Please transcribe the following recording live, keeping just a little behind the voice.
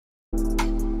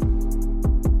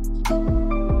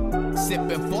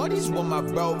Sipping 40s with my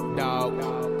bro, dog.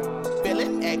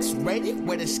 Feeling X-rated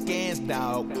with the scans,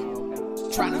 dog.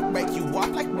 Tryna break you off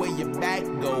like where your back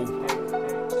go.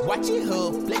 Watching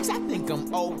hood flicks, I think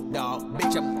I'm old, dog.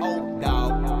 Bitch, I'm old,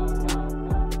 dog.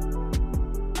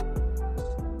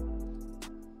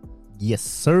 Yes,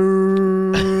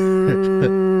 sir.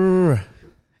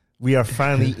 We are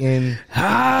finally in.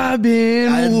 I've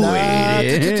been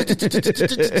waiting.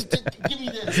 Give me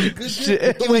this.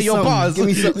 Wait, yo, pause. Give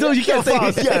me some. No, you can't say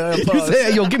pause. it. Yeah, You pause.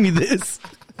 say, yo, give me this.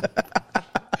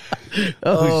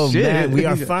 Oh, shit. man, we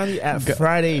are finally at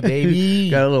Friday,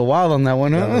 baby. Got a little wild on that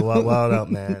one, huh? Wild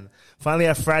out, man. Finally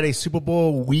at Friday, Super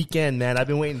Bowl weekend, man. I've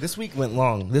been waiting. This week went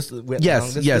long. This week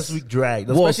dragged.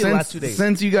 Especially the last 2 days.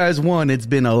 Since you guys won, it's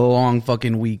been a long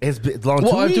fucking week. It's been long.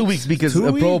 Well, 2 weeks because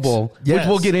of Pro Bowl, which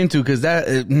we'll get into because that,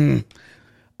 I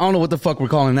don't know what the fuck we're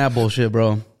calling that bullshit,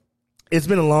 bro. It's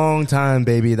been a long time,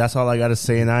 baby. That's all I got to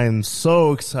say. And I am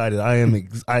so excited. I am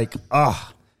ecstatic.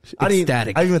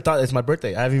 I even thought it's my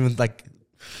birthday. I haven't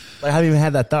even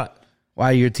had that thought.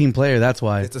 Why, you're a team player, that's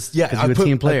why. It's just, yeah, you're a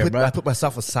team player, bro. I put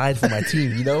myself aside for my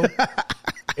team, you know?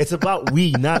 It's about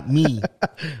we, not me.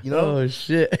 You know? Oh,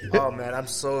 shit. Oh, man, I'm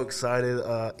so excited.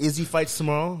 Izzy fights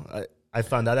tomorrow. I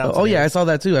found that out Oh, today. yeah, I saw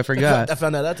that too. I forgot. I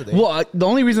found that out today. Well, the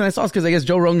only reason I saw is because I guess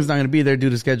Joe Rogan's not going to be there due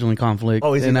to scheduling conflict.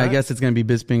 Oh, is he and not? I guess it's going to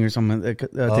be Bisping or someone that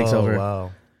takes over.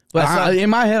 Wow. But in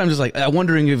my head, I'm just like, I'm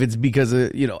wondering if it's because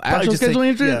of, actual scheduling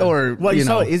interest or, Well, you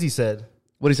saw what Izzy said.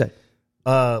 What did he say?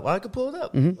 Well, I could pull it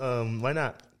up. Why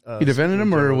not? He defended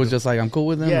him or was just like, I'm cool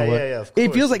with him? Yeah, or what? yeah, of It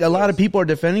course, feels like a lot of people are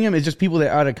defending him. It's just people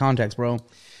that are out of context, bro.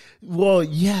 Well,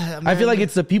 yeah. Man. I feel like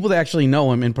it's the people that actually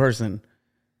know him in person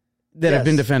that have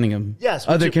been defending him. Yes.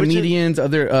 Other comedians,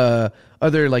 other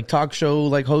like talk show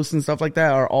like hosts and stuff like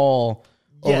that are all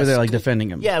over there like defending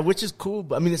him. Yeah, which is cool.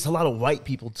 But I mean, it's a lot of white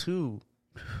people too.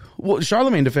 Well,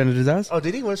 Charlamagne defended his ass. Oh,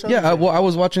 did he? What Yeah. Well, I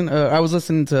was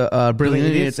listening to Brilliant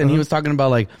Idiots, and he was talking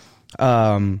about like,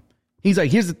 he's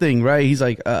like, here's the thing, right? He's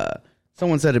like,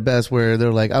 someone said it best where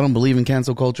they're like, I don't believe in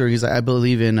cancel culture. He's like, I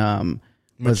believe in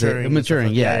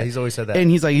maturing. Yeah, he's always said that.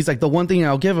 And he's like, the one thing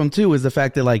I'll give him too is the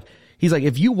fact that like, he's like,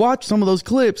 if you watch some of those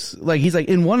clips, like he's like,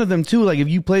 in one of them too, like if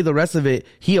you play the rest of it,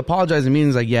 he apologized to me and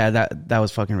he's like, yeah, that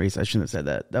was fucking racist. I shouldn't have said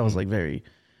that. That was like very,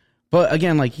 but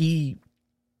again, like he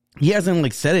hasn't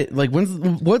like said it. Like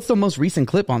what's the most recent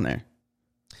clip on there?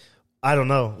 I don't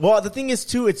know. Well, the thing is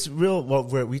too, it's real. Well,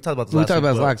 we talked about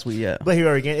this last week, yeah. But here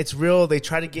we are again. It's real. They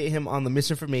try to get him on the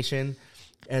misinformation,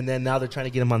 and then now they're trying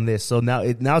to get him on this. So now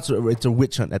it's a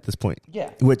witch hunt at this point. Yeah.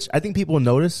 Which I think people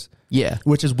notice. Yeah.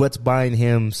 Which is what's buying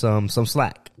him some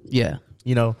slack. Yeah.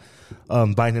 You know,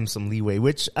 buying him some leeway.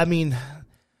 Which I mean,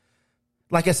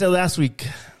 like I said last week,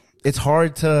 it's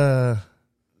hard to.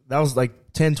 That was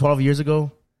like 10, 12 years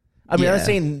ago. I mean, I'm not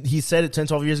saying he said it 10,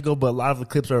 12 years ago, but a lot of the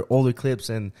clips are older clips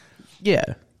and. Yeah,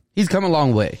 he's come a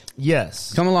long way.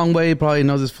 Yes, come a long way. Probably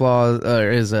knows his flaws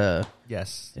or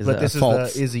yes. But this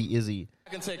faults. is the Izzy. I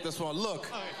can take this one. Look,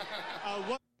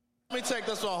 let me take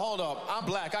this one. Hold up, I'm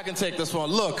black. I can take this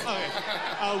one. Look,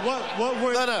 what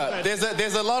were? No.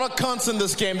 There's a lot of cunts in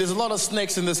this game. There's a lot of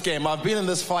snakes in this game. I've been in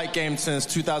this fight game since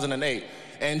 2008.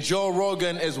 And Joe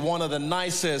Rogan is one of the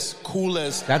nicest,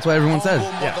 coolest. That's what everyone says.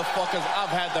 Motherfuckers I've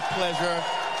had the pleasure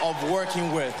of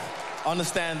working with.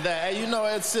 Understand that. And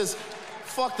it's just,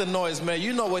 fuck the noise, man.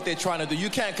 You know what they're trying to do.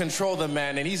 You can't control the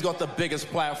man, and he's got the biggest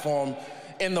platform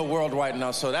in the world right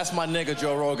now. So that's my nigga,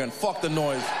 Joe Rogan. Fuck the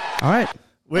noise. All right.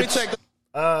 Which,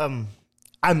 I'm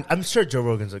sure Joe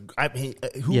Rogan's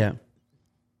yeah.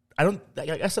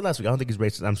 I said last week, I don't think he's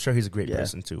racist. I'm sure he's a great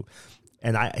person too.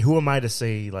 And who am I to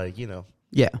say, like,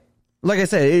 Yeah. Like I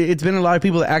said, it's been a lot of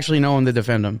people that actually know him to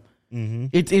defend him. Mm-hmm.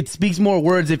 It speaks more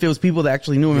words if it was people that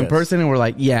actually knew him in person and were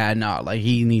like, yeah, no, like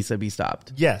he needs to be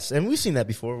stopped. Yes, and we've seen that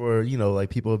before where, like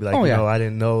people would be like, I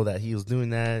didn't know that he was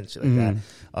doing that and shit like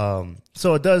that.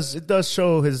 So it does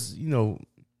show his,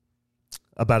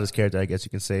 about his character, I guess you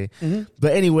can say. Mm-hmm.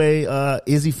 But anyway,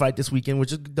 Izzy fight this weekend,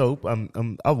 which is dope.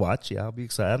 I'll watch. Yeah, I'll be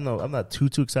excited. I'm not too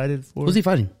excited for. Who's he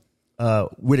fighting?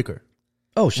 Whitaker.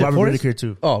 Oh shit, Robert Forrest? Whitaker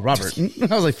too. Oh, Robert.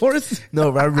 I was like, Forrest?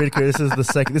 No, Robert Whitaker. This is the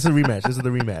second. This is a rematch. This is the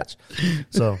rematch.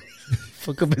 So,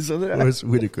 fuck up his other. Forrest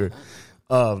Whitaker.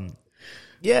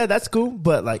 Yeah, that's cool.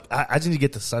 But like, I just need to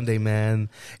get to Sunday, man.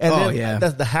 And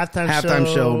that's the halftime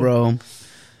show, bro.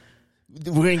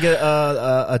 We're gonna get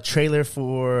a trailer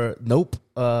for Nope,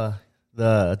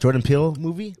 the Jordan Peele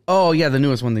movie. Oh yeah, the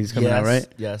newest one that's coming out, right?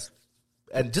 Yes.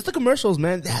 And just the commercials,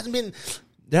 man. There hasn't been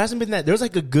that. There was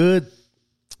like a good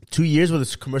 2 years where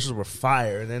the commercials were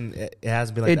fire, and then it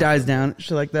hasn't been like it that. dies down,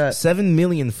 shit like that. 7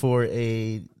 million for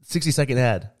a 60-second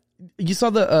ad. You saw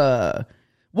the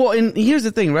Well, and here's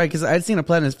the thing, right? Because I'd seen a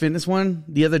Planet Fitness one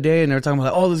the other day, and they were talking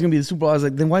about, like, oh, this is gonna be the Super Bowl. I was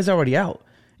like, then why is it already out?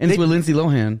 And it's with Lindsay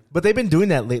Lohan. But they've been doing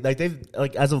that late. Like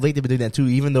as of late, they've been doing that too.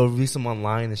 Even though release them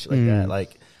online and shit like that.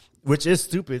 Like, which is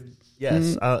stupid.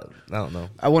 Yes, I don't know.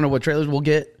 I wonder what trailers we'll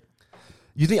get.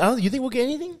 You think we'll get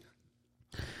anything?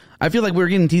 I feel like we're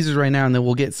getting teasers right now, and then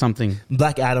we'll get something.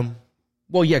 Black Adam.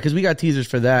 Well, yeah, because we got teasers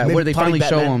for that Maybe where they finally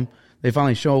Batman. show him. They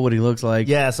finally show what he looks like.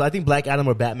 Yeah, so I think Black Adam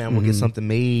or Batman will get something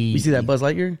made. You see that Buzz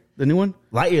Lightyear, the new one?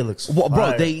 Lightyear looks Well,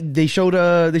 bro, fire. they showed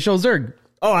Zurg.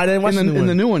 Oh, I didn't watch in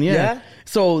the new one. Yeah.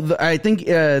 So I think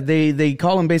they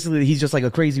call him basically. He's just like a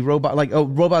crazy robot, like a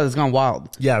robot that's gone wild.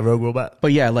 Yeah, Rogue Robot.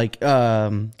 But yeah, like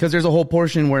because there's a whole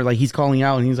portion where like he's calling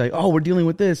out and he's like, "Oh, we're dealing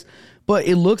with this," but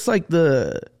it looks like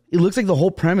the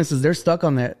whole premise is they're stuck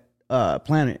on that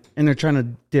planet and they're trying to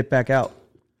dip back out.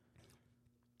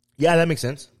 Yeah, that makes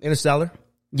sense. Interstellar.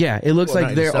 Yeah, it looks Well,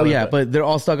 like not they're Interstellar, but they're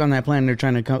all stuck on that planet. And they're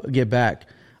trying to get back.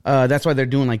 That's why they're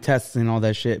doing like tests and all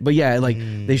that shit. But yeah, like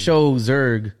they show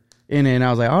Zurg in it, and I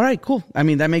was like, all right, cool. I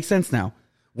mean, that makes sense now.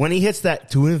 When he hits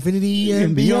that to infinity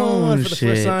and beyond for the shit.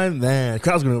 first time, man, the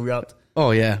crowd's gonna erupt.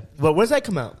 Oh yeah, But when's that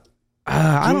come out?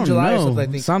 I don't July or know. something,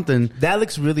 I think. Something. That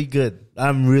looks really good.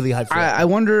 I'm really hyped for that. I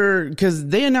wonder because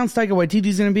they announced Taika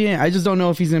Waititi's going to be in. I just don't know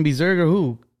if he's going to be Zurg or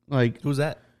who. Like Who's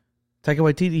that? Taika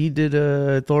Waititi, he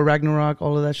did Thor Ragnarok,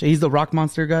 all of that shit. He's the rock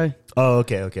monster guy. Oh,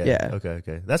 okay. Yeah.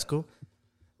 Okay. That's cool.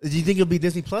 Do you think it'll be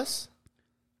Disney Plus?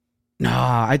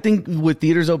 Nah, I think with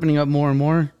theaters opening up more and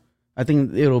more, I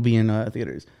think it'll be in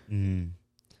theaters.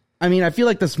 I mean, I feel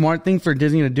like the smart thing for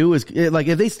Disney to do is like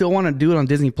if they still want to do it on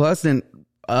Disney Plus, then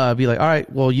be like, all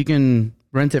right, well, you can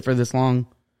rent it for this long.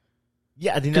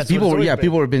 Yeah, I think Because that's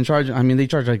people have been charging. I mean, they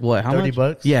charge like what? How much?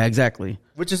 $30? Yeah, exactly.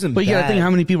 Which isn't But you gotta bad. think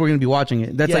how many people are gonna be watching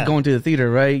it. That's Yeah. like going to the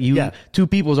theater, right? Yeah. 2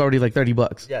 people is already like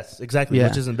 $30. Yes, exactly. Yeah.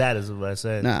 Which isn't bad, is what I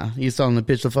said. Nah, he's telling the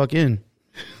pitch the fuck in.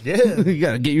 Yeah. You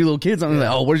gotta get your little kids on. Like,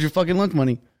 oh, where's your fucking lunch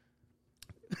money?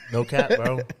 No cap,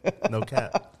 bro. No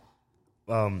cap.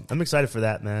 I'm excited for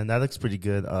that, man. That looks pretty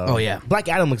good. Oh, yeah. Black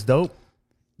Adam looks dope.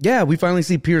 Yeah, we finally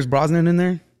see Pierce Brosnan in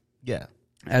there Yeah.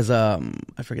 as I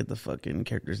forget the fucking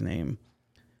character's name.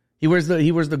 He wears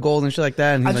the gold and shit like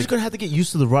that. And I'm he's just like, gonna have to get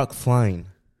used to The Rock flying.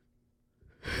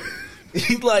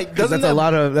 He like doesn't that's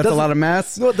a lot of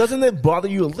mass. No, doesn't it bother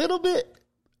you a little bit?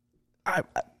 I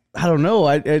don't know.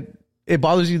 It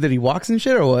bothers you that he walks and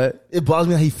shit or what? It bothers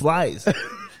me how he flies.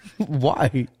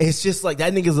 Why? It's just like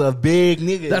that nigga's a big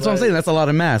nigga. That's what I'm saying. That's a lot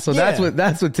of mass. So Yeah.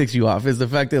 that's what ticks you off is the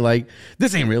fact that like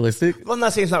this ain't realistic. Well, I'm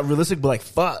not saying it's not realistic, but like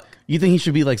fuck. You think he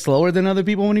should be like slower than other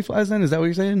people when he flies? Then is that what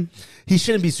you're saying? He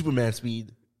shouldn't be Superman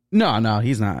speed. No,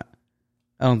 he's not.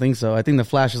 I don't think so. I think the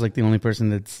Flash is like the only person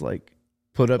that's like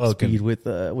put up Okay. speed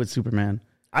with Superman.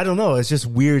 I don't know. It's just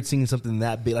weird seeing something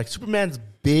that big. Like Superman's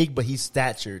big, but he's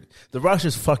statured. The Rock's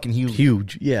just fucking huge.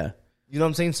 Huge, yeah. You know what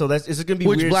I'm saying? So it's gonna be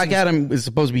Which weird. Black seeing- Adam is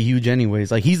supposed to be huge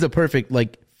anyways. Like he's the perfect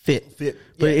like fit. But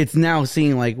yeah. it's now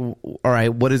seeing like, all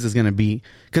right, what is this gonna be?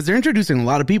 Because they're introducing a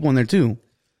lot of people in there too.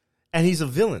 and he's a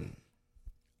villain.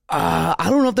 I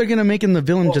don't know if they're gonna make him the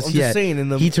villain Well, just I'm just yet. saying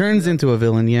He turns into a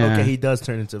villain, yeah. Okay, he does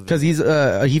turn into a villain.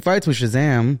 Because he fights with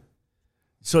Shazam.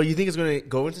 So you think it's gonna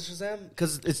go into Shazam?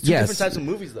 Because it's two Yes. different types of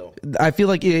movies, though. I feel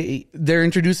like they're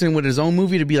introducing him with his own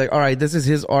movie to be like, all right, this is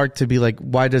his arc to be like,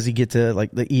 why does he get to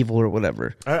like the evil or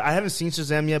whatever? I haven't seen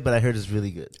Shazam yet, but I heard it's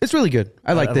really good. It's really good.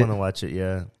 I liked I it. want to watch it.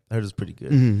 Yeah, I heard it's pretty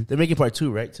good. They're making part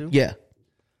 2, right? Too. Yeah.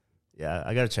 Yeah,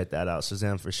 I gotta check that out.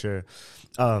 Shazam for sure.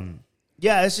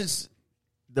 Yeah, it's just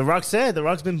The Rock's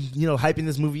been hyping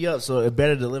this movie up, so it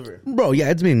better deliver. Bro,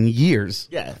 yeah, it's been years.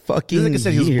 Yeah, Fucking like I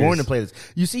said, he was years. born to play this.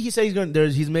 You see, he said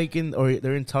he's making, or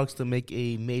they're in talks to make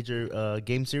a major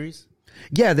game series.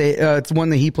 Yeah, it's one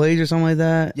that he plays or something like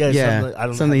that. Yeah, yeah. something, I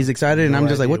don't Something he's excited, and no I'm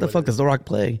just like, idea what the what fuck it does The Rock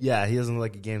play? Yeah, he doesn't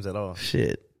like games at all.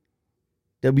 Shit.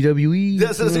 WWE.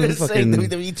 That's what I was gonna say. Fucking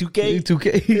WWE 2K.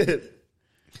 2K.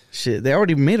 Shit, they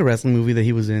already made a wrestling movie that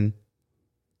he was in.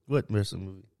 What wrestling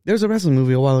movie? There was a wrestling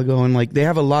movie a while ago, and like they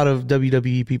have a lot of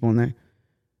WWE people in there.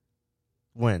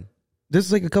 When? This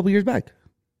is like a couple years back.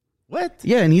 What?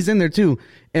 Yeah, and he's in there too.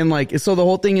 And like, so the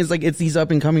whole thing is like, it's these up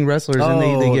and coming wrestlers, and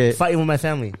they get Fighting with My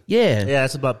Family. yeah, Yeah,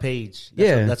 that's about Paige.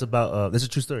 Yeah. That's about that's a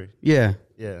true story. yeah.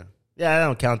 Yeah, that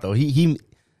don't count though.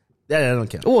 That don't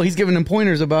count. Well, he's giving them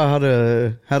pointers about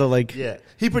how to like Yeah,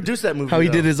 he produced that movie. how he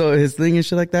though. did his thing and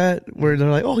shit like that. Where they're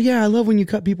like, oh yeah, I love when you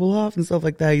cut people off and stuff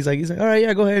like that. He's like, all right,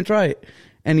 yeah, go ahead and try it.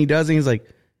 And he does, and he's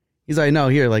like, no,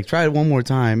 here, like try it one more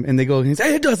time. And they go, and he's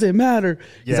like, it doesn't matter.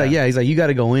 He's Yeah. like, yeah, he's like, you got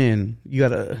to go in. You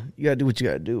gotta do what you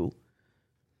gotta do.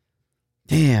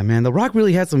 Damn, man, The Rock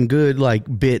really had some good like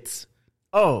bits.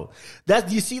 Oh,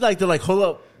 that you see, like they're like, hold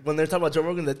up, when they're talking about Joe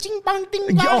Rogan, the ching bang ding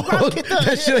bang.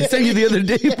 That shit I sent you the other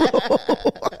day, bro.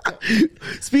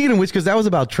 Speaking of which, because that was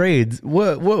about trades.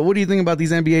 What do you think about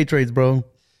these NBA trades, bro?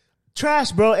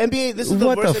 Trash, bro. NBA. This is the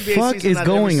what worst the NBA fuck season is I've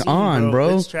going ever seen, on,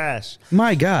 bro? It's trash.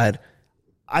 My God.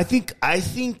 I think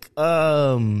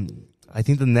the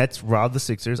Nets robbed the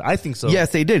Sixers. I think so.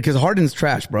 Yes, they did, because Harden's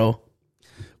trash, bro.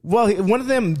 Well, one of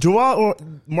them, Joel, or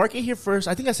mark it here first.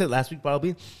 I think I said last week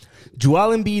probably.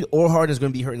 Joel Embiid or Harden is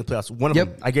going to be hurt in the playoffs. One of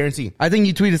them, I guarantee. I think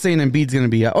you tweeted saying Embiid's going to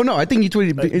be out. Oh no, I think you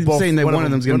tweeted saying that one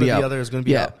of them's going to be out. The other is going to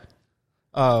be out.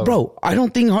 Bro, I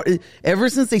don't think ever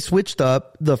since they switched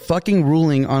up the fucking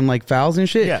ruling on like fouls and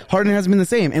shit, Harden hasn't been the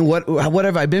same. And what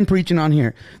have I been preaching on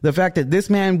here? The fact that this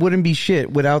man wouldn't be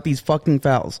shit without these fucking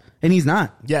fouls, and he's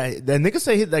not. Yeah, the niggas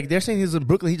say like they're saying he's in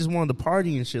Brooklyn. He just wanted to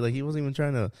party and shit. Like he wasn't even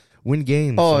trying to win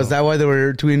games. Oh, so. Is that why they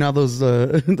were tweeting out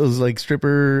those like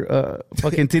stripper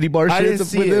fucking titty bar shit? I didn't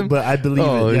see it, but I believe it.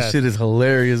 Oh, this shit is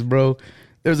hilarious, bro.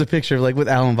 There's a picture of like with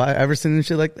Allen Iverson and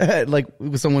shit like that, like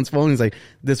with someone's phone. He's like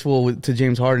this fool to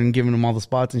James Harden, giving him all the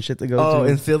spots and shit to go to. Oh,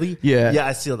 in Philly? Yeah. Yeah,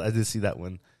 I did see that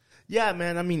one. Yeah,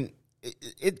 man. I mean,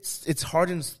 it's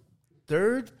Harden's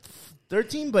third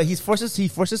team, but he forced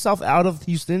himself out of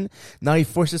Houston. Now he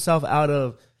forced himself out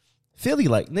of Philly,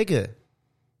 like, nigga.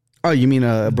 Oh, you mean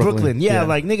Brooklyn? Yeah,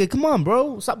 like, nigga, come on,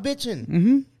 bro. Stop bitching.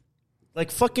 Mm-hmm. Like,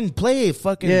 fucking play.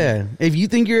 Fucking. Yeah. If you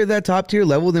think you're at that top tier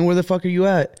level, then where the fuck are you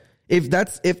at? If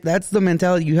that's the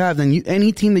mentality you have, then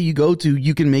any team that you go to,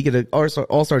 you can make it an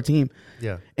all-star team.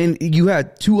 Yeah. And you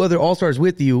had two other all-stars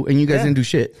with you, and you guys didn't do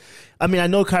shit. I mean, I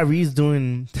know Kyrie's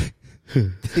doing... Do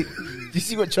you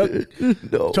see what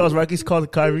Charles Barkley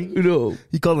called Kyrie? No.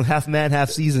 He called him half man, half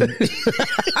season.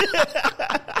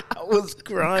 I was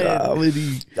crying.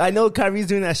 Comedy. I know Kyrie's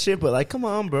doing that shit, but like, come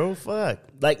on, bro. Fuck.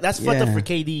 Like, that's fucked up for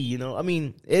KD, you know? I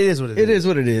mean, it is what it is. It is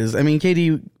what it is. I mean,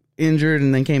 KD... injured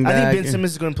and then came back. I think Ben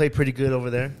Simmons is going to play pretty good over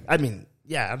there. I mean,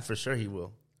 yeah, I'm for sure he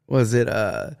will. Was it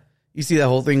you see that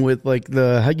whole thing with like you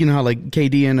know how like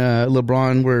KD and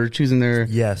LeBron were choosing their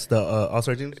the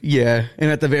All-Star teams? Yeah. And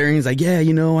at the very end he's like, yeah,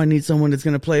 you know, I need someone that's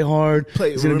going to play hard.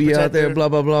 He's going to be out there, blah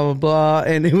blah blah blah blah.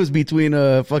 And it was between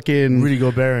fucking Rudy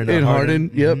Gobert and Harden.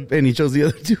 Yep. Mm-hmm. And he chose the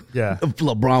other two. Yeah.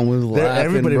 LeBron was laughing.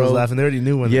 Everybody was laughing. They already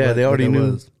knew when. Yeah, they already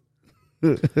knew.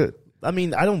 I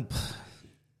mean, I don't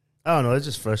know. It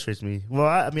just frustrates me. Well,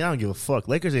 I mean, I don't give a fuck.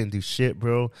 Lakers didn't do shit,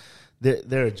 bro.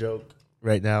 They're a joke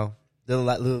right now. They're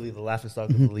literally the laughingstock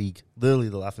of the league. Literally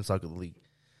the laughingstock of the league.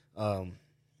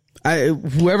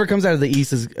 Whoever comes out of the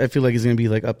East I feel like is going to be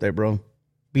like up there, bro.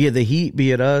 Be it the Heat,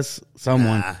 be it us,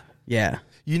 someone. Nah. Yeah.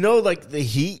 You know, like the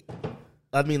Heat.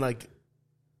 I mean, like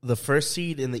the first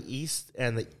seed in the East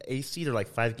and the 8th seed are like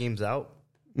 5 games out.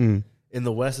 In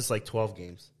the West, it's like 12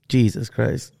 games. Jesus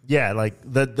Christ. Yeah, like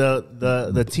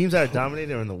the teams that are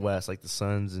dominating are in the West, like the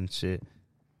Suns and shit.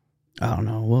 I don't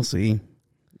know. We'll see.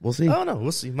 I don't know.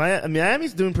 We'll see.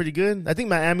 Miami's doing pretty good. I think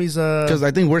Miami's because I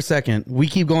think we're second. We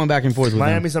keep going back and forth with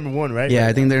Miami's them. number 1, right? Yeah,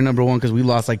 I think they're number 1 because we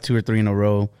lost like 2 or 3 in a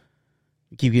row.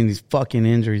 We keep getting these fucking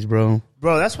injuries, bro.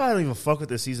 Bro, that's why I don't even fuck with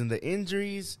this season. The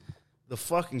injuries, the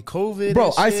fucking COVID.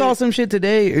 Bro, I saw some shit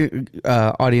today.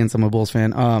 Audience, I'm a Bulls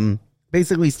fan.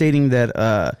 Basically stating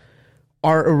that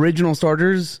our original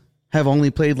starters have only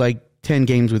played like 10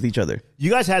 games with each other. You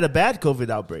guys had a bad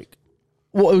COVID outbreak.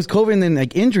 Well, it was COVID and then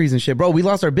like injuries and shit, bro. We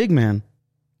lost our big man.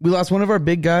 We lost one of our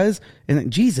big guys, and then,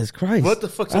 Jesus Christ, what the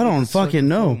fuck? I don't fucking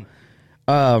know.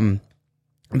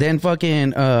 Then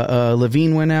fucking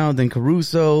Levine went out. Then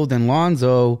Caruso. Then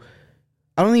Lonzo.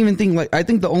 I don't even think I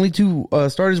think the only 2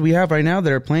 starters we have right now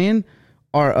that are playing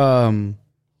are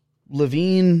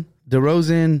Levine,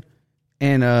 DeRozan,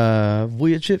 and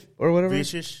Vujacic or whatever.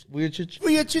 Vujacic.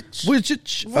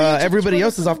 Everybody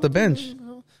else is off the bench.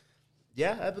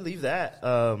 Yeah, I believe that.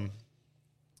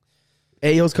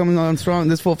 Ayo's coming on strong.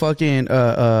 This full fucking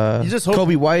you just hope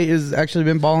Kobe White has actually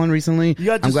been balling recently.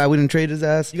 I'm glad we didn't trade his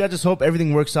ass. You got to just hope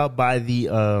everything works out by the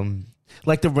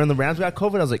like when the Rams got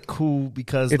COVID. I was like, cool,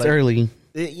 because it's like, early.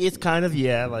 It's kind of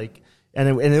like,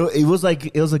 and it was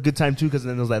like it was a good time too, because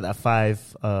then there was like that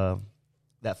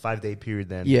 5-day period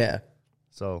then. Yeah.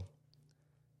 So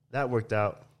that worked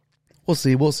out. We'll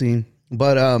see.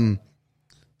 But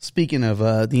speaking of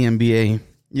the NBA,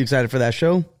 you excited for that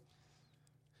show?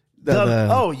 Even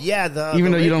though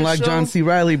you don't like John C.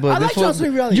 Reilly, but I like John C.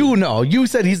 Reilly. You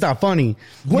said he's not funny.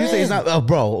 When? You say he's not,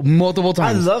 bro, multiple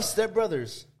times. I love Step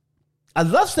Brothers.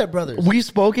 We've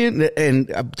spoken,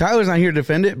 and Tyler's not here to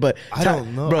defend it, but I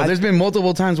don't know, bro. There's been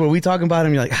multiple times where we talking about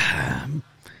him. You're like,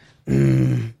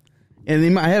 and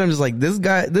in my head, I'm just like, this is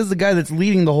the guy that's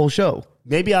leading the whole show.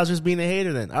 Maybe I was just being a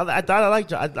hater then. I thought I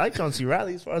liked John C.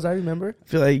 Reilly as far as I remember. I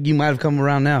feel like you might have come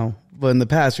around now, but in the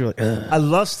past you're like, ugh. I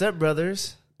love Step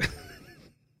Brothers.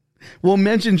 We'll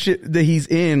mention shit that he's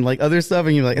in, like other stuff,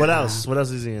 and you're like, what else? What else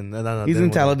is he in? No, he's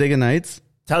in Talladega Nights.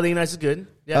 Talladega Nights is good.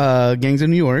 Yeah. Gangs of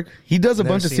New York. He does a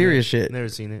bunch of serious shit. Never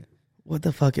seen it. What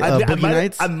the fuck? Boogie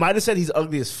Nights? I might have said he's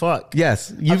ugly as fuck.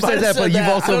 Yes, you've said that, but you've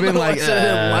also been like, I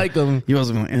didn't like him. You've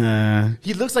also been like,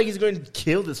 He looks like he's going to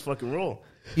kill this fucking role.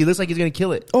 He looks like he's going to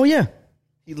kill it. Oh, yeah.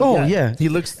 Yeah. He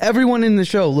looks. Everyone in the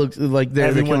show looks like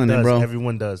they're killing it, bro.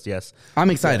 Everyone does, yes. I'm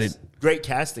excited. Yes. Great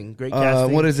casting.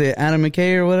 What is it? Adam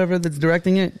McKay or whatever that's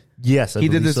directing it? Yes. He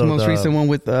did this most recent one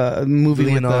with a movie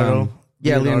Leonardo.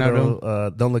 With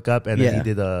Leonardo. Don't Look Up. And then he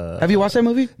did. Have you watched that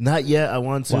movie? Not yet. I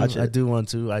want to. Watch it. I do want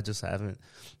to. I just haven't.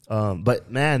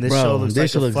 But man, this show looks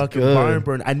like a fucking barn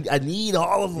burn. I need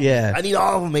all of them. Yeah. I need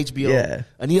all of them, HBO. Yeah.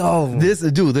 I need all of them.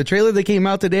 The trailer that came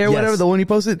out today or whatever, the one he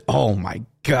posted. Oh my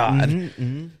God.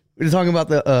 We're talking about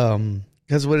the,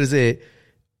 cause what is it?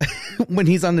 When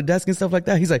he's on the desk and stuff like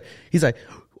that, he's like,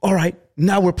 all right,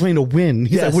 now we're playing to win.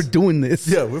 He's like, we're doing this.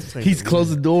 Yeah, we're playing. He's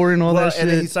closed the door and all that shit. And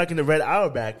then he's talking to Red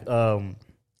Auerbach,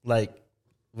 like,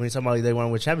 when he's talking about they want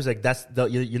to win champions, like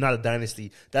you're not a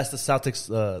dynasty. That's the Celtics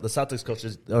coach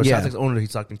or Celtics owner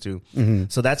he's talking to.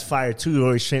 So that's fire too.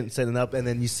 Or he's setting up, and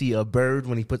then you see a Bird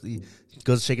when he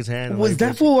goes to shake his hand. Was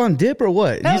that fool on dip or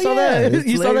what? Hell you saw yeah. that?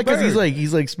 You saw that because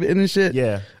he's like spitting and shit.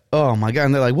 Yeah. Oh my God!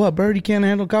 And they're like, "What, Bird? He can't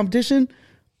handle competition."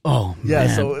 Oh yeah,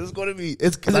 man. so it's gonna be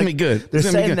gonna be good. They're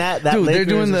saying that dude, they're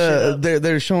doing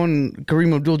they're showing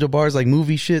Kareem Abdul-Jabbar's like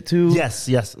movie shit too. Yes,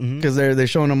 because they're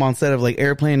showing him on set of like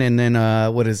Airplane and then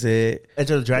what is it?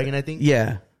 Enter the Dragon, I think.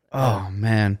 Yeah. Oh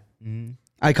man,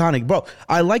 iconic, bro.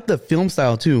 I like the film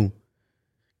style too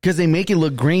because they make it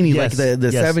look grainy like the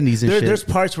 70s and shit. There's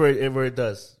parts where it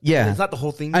does. Yeah, it's not the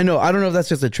whole thing. I know. I don't know if that's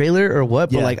just a trailer or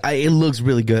what, but like it looks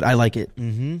really good. I like it.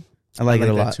 I like it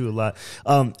a lot too. A lot.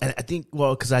 And I think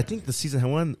because I think the season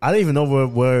 1, I don't even know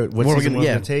what season 1's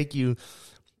gonna take you,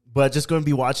 but just going to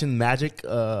be watching Magic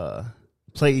win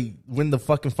the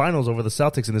fucking finals over the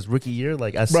Celtics in his rookie year,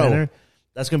 like as center.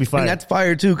 That's gonna be fire. And that's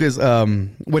fire too, because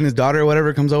when his daughter or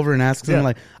whatever comes over and asks him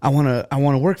like, "I want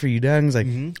to work for you, Dad," and he's like,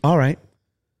 "All right,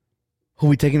 who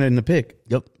we taking in the pick?"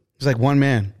 Yep, it's like one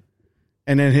man.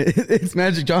 And then it's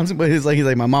Magic Johnson, but he's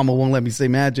like, my mama won't let me say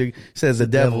Magic. Says the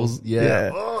Devils.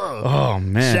 Yeah. Oh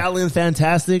man. Shaolin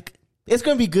Fantastic. It's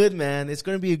gonna be good, man. It's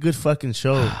gonna be a good fucking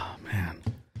show. Oh man.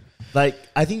 Like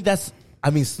I think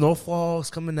Snowfall's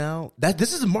coming out.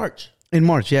 This is in March. In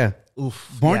March, yeah.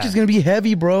 Oof. March is gonna be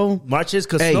heavy, bro. March is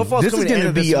because Snowfall's this coming. This is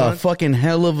gonna be a fucking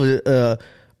hell of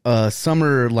a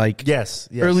summer, like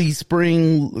early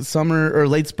spring, summer or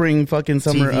late spring, fucking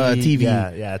summer TV.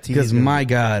 Yeah, TV. Because my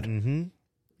God,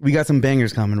 we got some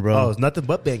bangers coming, bro. Oh, it's nothing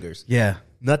but bangers. Yeah,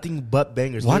 nothing but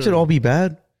bangers. Watch it all be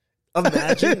bad.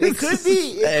 Imagine it could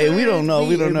be. We don't know.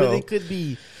 We don't know. It really could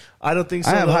be. I don't think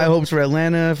so. I have high hopes for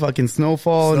Atlanta. Fucking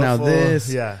Snowfall. Now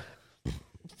this. Yeah.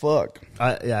 Fuck.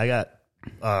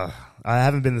 I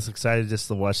haven't been this excited just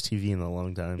to watch TV in a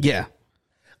long time. Yeah.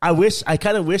 I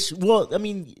kind of wish, well, I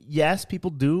mean, yes,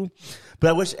 people do, but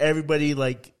I wish everybody,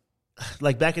 like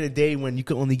back in the day when you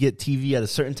could only get TV at a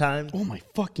certain time. Oh my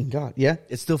fucking God. Yeah.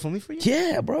 It's still funny for you?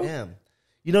 Yeah, bro. Damn.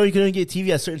 You know, you can only get TV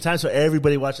at a certain time, so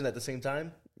everybody watching at the same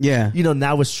time. Yeah. You know,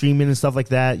 now with streaming and stuff like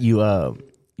that, you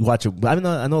watch it. I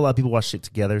know a lot of people watch shit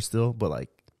together still, but like,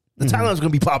 the timeline is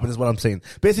going to be popping is what I'm saying.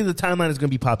 Basically, the timeline is going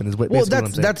to be popping is what I'm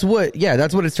saying. That's what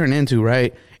it's turned into,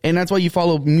 right? And that's why you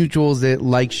follow mutuals that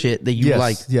like shit that you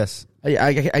like. Yes.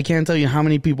 I can't tell you how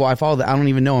many people I follow that I don't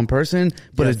even know in person,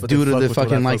 but it's due to the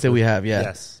fucking likes that we have. Yeah.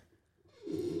 Yes.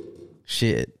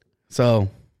 Shit. So,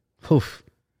 oof.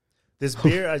 This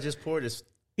beer I just poured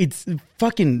it's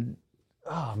fucking,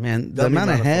 oh man, the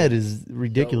amount of head is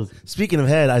ridiculous. Speaking of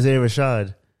head, Isaiah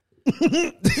Rashad.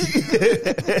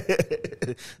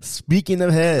 Speaking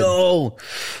of head. No.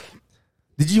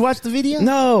 Did you watch the video?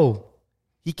 No.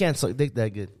 He can't suck dick that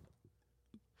good.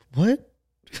 What?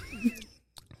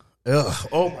 Ugh.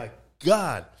 Oh my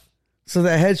God. So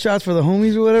that headshots for the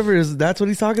homies or whatever that's what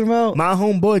he's talking about? My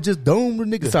homeboy just domed the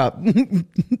nigga. Stop.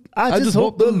 I just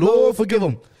hope the Lord forgive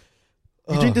him.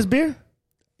 You drink this beer?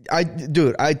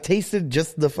 Dude, I tasted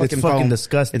just the fucking It's fucking foam.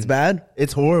 disgusting. It's bad?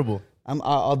 It's horrible.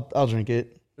 I'll drink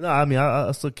it. No, I mean,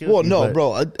 I'll still kill Well, no,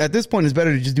 bro. At this point, it's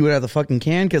better to just do it out of the fucking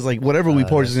can because, like, whatever we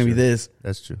pour is just going to be this.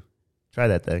 That's true. Try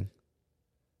that thing.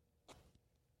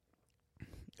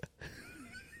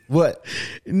 What?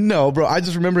 No, bro. I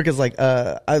just remember because, like, I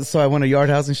went to Yard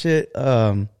House and shit,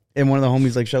 and one of the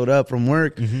homies, like, showed up from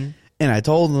work, and I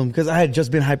told him because I had just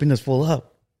been hyping this fool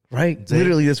up, right?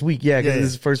 Literally this week, because this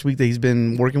is the first week that he's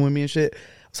been working with me and shit. I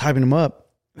was hyping him up.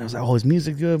 And I was like, oh, his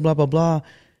music good, blah, blah, blah.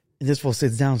 And this fool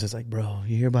sits down and says like, bro,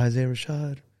 you hear about Isaiah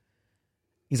Rashad?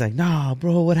 He's like, nah,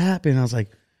 bro, what happened? I was like,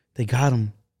 they got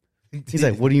him. He's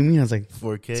like, what do you mean? I was like,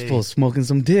 4K. This fool smoking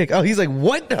some dick. Oh, he's like,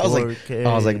 what? I was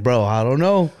 4K. like, bro, I don't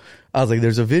know. I was like,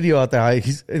 there's a video out there.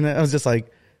 And I was just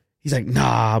like, he's like,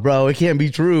 nah, bro, it can't be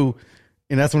true.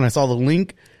 And that's when I saw the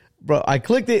link. Bro, I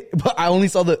clicked it, but I only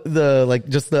saw the like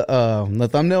just the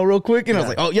thumbnail real quick, and I was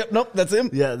like, "Oh, yep, nope, that's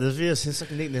him." Yeah, there's videos him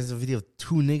sucking dick. There's a video of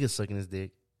 2 niggas sucking his dick,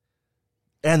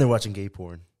 and they're watching gay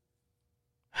porn.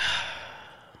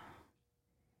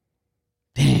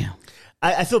 Damn,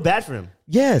 I feel bad for him.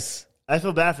 Yes, I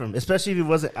feel bad for him, especially if he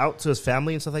wasn't out to his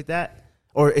family and stuff like that,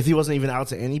 or if he wasn't even out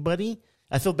to anybody.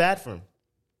 I feel bad for him.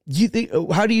 Do you think?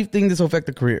 How do you think this will affect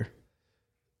the career?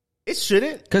 It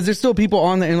shouldn't, because there's still people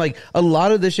on there, and like a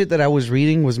lot of the shit that I was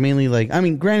reading was mainly like, I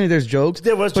mean, granted, there's jokes,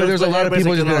 but there's a lot of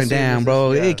people just being like, "Damn,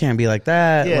 bro, it can't be like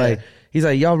that." Yeah. Like he's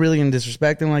like, "Y'all really gonna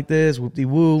disrespect him like this?" Whoop de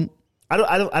whoop. I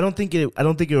don't think it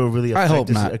will really affect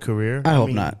a career. I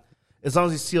hope not. As long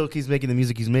as he still keeps making the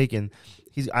music he's making,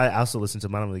 I also listen to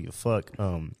him. I don't really give a fuck.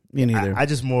 Me neither. I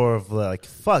just more of like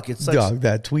fuck. It's like dog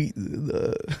that tweet.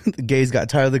 The gays got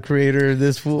tired of the creator.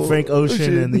 This fool Frank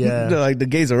Ocean and like the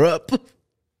gays are up.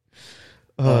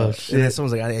 Oh shit! And then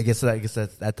someone's like, I guess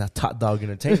that's Top Dog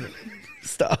Entertainment.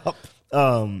 Stop.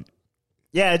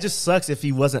 Yeah, it just sucks if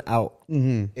he wasn't out.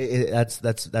 Mm-hmm.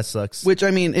 That sucks. Which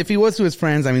I mean, if he was to his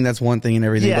friends, I mean that's one thing and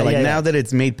everything. Yeah, but like now that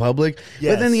it's made public,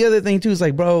 but then the other thing too is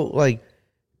like, bro, like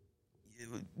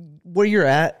where you're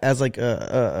at as like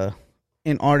an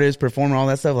artist, performer, all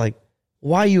that stuff. Like,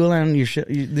 why are you allowing this shit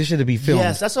to be filmed?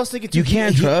 Yes, that's what I was thinking too. You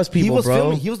can't trust people,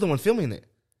 bro. He was the one filming it.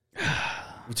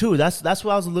 Too. That's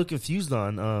what I was a little confused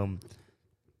on.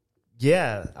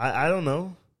 Yeah, I don't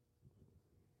know.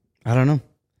 I don't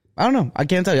know. I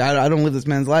can't tell you. I don't live this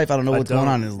man's life. I don't know what's going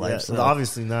on in his life. Yeah, so.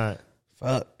 Obviously not.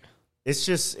 Fuck. It's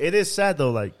just, it is sad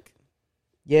though. Like,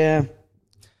 yeah.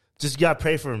 Just you gotta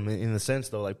pray for him in the sense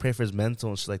though. Like, pray for his mental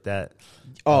and shit like that.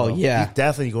 Oh yeah. He's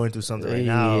definitely going through something right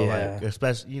now. Yeah. Like,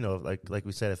 especially, like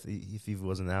we said, if he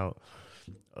wasn't out.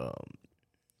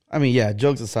 I mean, yeah.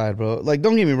 Jokes aside, bro. Like,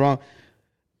 don't get me wrong.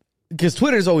 Because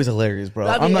Twitter's always hilarious, bro.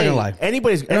 I'm not gonna lie.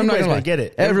 Everybody's gonna get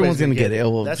it. Everyone's gonna get it.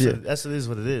 Well, that's it is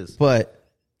what it is. But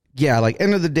yeah, like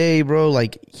end of the day, bro.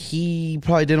 Like he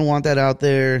probably didn't want that out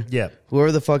there. Yeah.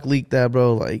 Whoever the fuck leaked that,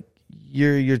 bro. Like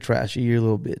you're trashy. You're a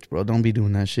little bitch, bro. Don't be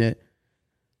doing that shit.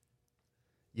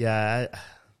 Yeah.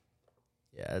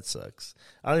 Yeah, it sucks.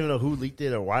 I don't even know who leaked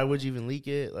it or why would you even leak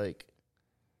it. Like,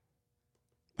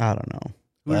 I don't know.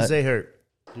 Who does they hurt?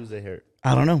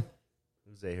 I don't know.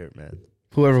 Who's they hurt, man?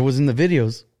 Whoever was in the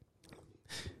videos.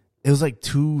 It was like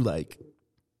two, like,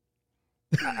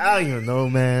 I don't even know,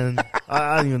 man.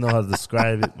 I don't even know how to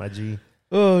describe it, my G.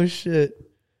 Oh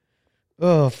shit.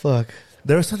 Oh fuck.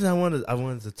 There was something I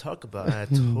wanted to talk about and I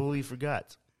totally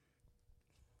forgot.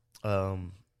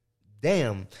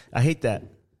 Damn. I hate that.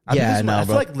 I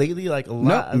feel like lately, like a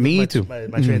lot. No, me too. My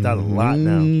train of thought a lot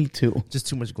now. Me too. Just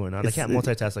too much going on. I can't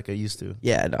multitask like I used to.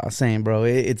 Yeah, no, same, bro.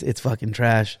 It's fucking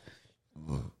trash.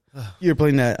 You're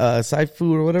playing that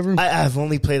Saifu or whatever? I've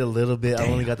only played a little bit. Damn.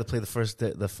 I only got to play the first.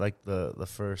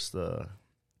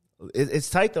 It's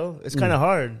tight though. It's kind of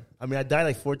hard. I mean, I died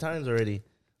like 4 times already.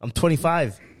 I'm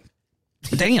 25.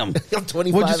 Damn. I'm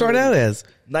 25. What'd you start out as?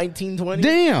 19, 20.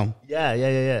 Damn.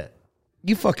 Yeah.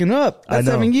 You fucking up. That's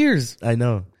 7 years. I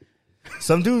know.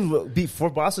 Some dude beat 4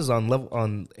 bosses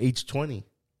on age 20.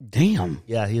 Damn.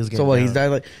 Yeah, he was getting So what? down. He's died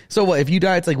like. So what? If you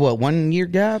die, it's like what? 1 year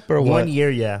gap or what? 1 year,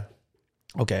 yeah.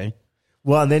 Okay.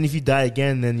 Well, and then if you die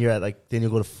again, then you're at like then you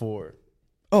go to 4.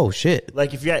 Oh shit!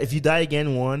 Like if you die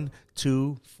again, 1,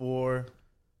 2, 4.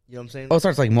 You know what I'm saying? Oh, it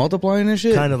starts like multiplying and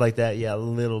shit. Kind of like that, yeah, a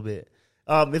little bit.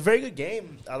 It's a very good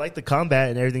game. I like the combat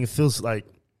and everything. It feels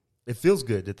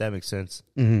good. If that makes sense.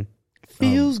 Mm-hmm.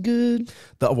 Feels good.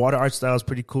 The water art style is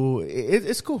pretty cool.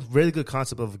 It's cool. Really good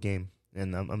concept of a game.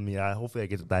 And hopefully I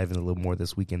get to dive in a little more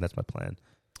this weekend. That's my plan.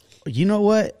 You know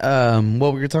what?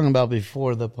 What we were talking about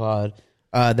before the pod.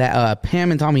 That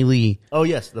Pam and Tommy Lee. Oh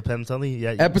yes, the Pam and Tommy.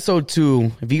 Yeah. Episode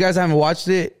 2. If you guys haven't watched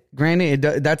it, granted,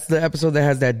 that's the episode that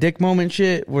has that dick moment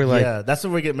shit. Where like, yeah, that's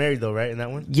when we get married though, right? In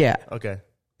that one. Yeah. Okay.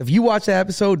 If you watch that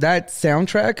episode, that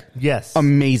soundtrack, yes,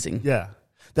 amazing. Yeah.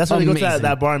 That's when they go to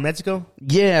that bar in Mexico.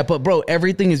 Yeah, but bro,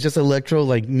 everything is just electro,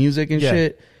 like music and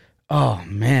shit. Oh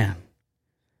man.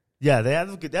 Yeah, they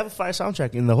have a fire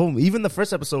soundtrack in the whole. Even the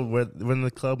first episode where they're in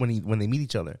the club when they meet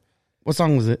each other. What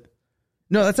song was it?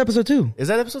 No, that's episode 2. Is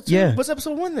that episode 2? Yeah. What's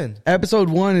episode 1 then? Episode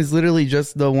 1 is literally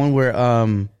just the one where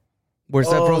where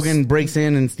Seth Rogen breaks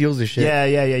in and steals the shit. Yeah.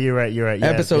 You're right. Yes,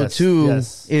 Episode 2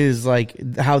 is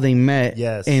like how they met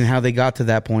and how they got to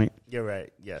that point. You're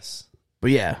right. Yes.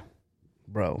 But yeah,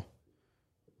 bro.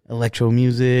 Electro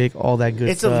music, all that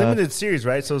good stuff. It's a limited series,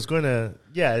 right? So it's going to...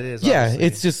 Yeah, it is. Yeah, obviously.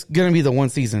 it's just going to be the one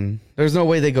season. There's no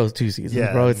way they go 2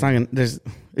 seasons, bro. It's not going to... There's...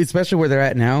 Especially where they're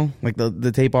at now. Like,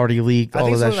 the tape already leaked,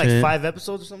 all of that shit. I think it's like 5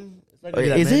 episodes or something.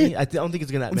 Is it? I don't think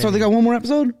it's going to... So they got one more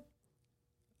episode?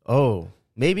 Oh,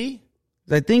 maybe?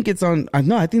 I think it's on...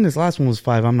 No, I think this last one was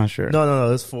 5. I'm not sure.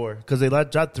 No. It's 4. Because they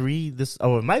dropped 3.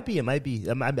 It might be.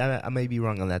 I may be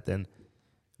wrong on that then.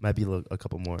 Might be a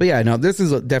couple more. But yeah, no, this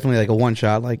is definitely like a one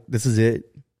shot. Like, this is it.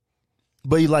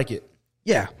 But you like it?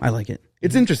 Yeah, I like it.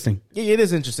 It's interesting. Yeah, it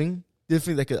is interesting.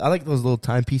 Definitely I like those little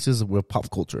timepieces with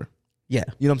pop culture. Yeah.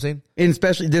 You know what I'm saying? And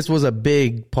especially, this was a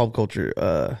big pop culture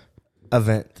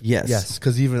event. Yes.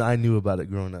 Because even I knew about it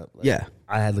growing up. Like, yeah.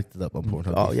 I had looked it up on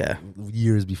Pornhub. Oh, yeah.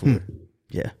 Years before.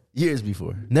 Yeah. Years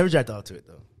before. Never jacked out to it,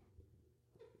 though.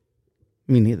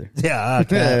 Me neither. Yeah,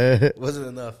 okay. Wasn't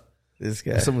enough. This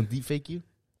guy. Did someone deep fake you?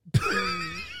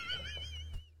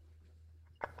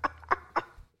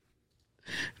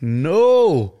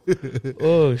 No.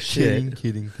 Oh shit.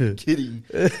 Kidding.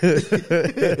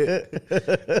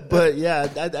 But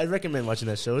yeah, I recommend watching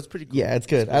that show. It's pretty cool. Yeah, it's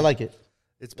good. I like it.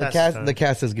 It's the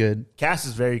cast is good. Cast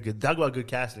is very good. Talk about good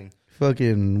casting.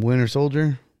 Fucking Winter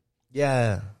Soldier.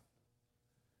 Yeah.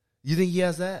 You think he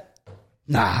has that?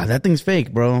 Nah, that thing's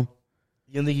fake, bro.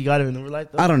 You don't think he got it in real life,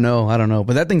 though? I don't know,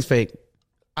 but that thing's fake.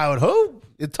 I would hope.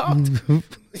 It talked.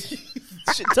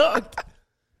 Shit talked.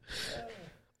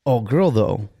 Oh, girl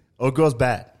though. Oh, girl's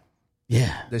bad.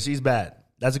 Yeah, she's bad.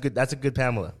 That's a good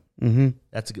Pamela. Mm-hmm.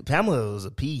 That's a good. Pamela was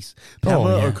a piece.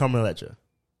 Pamela or Carmen Electra?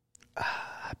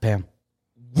 Pam.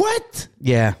 What?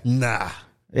 Yeah. Nah.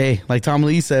 Hey, like Tom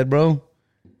Lee said, bro,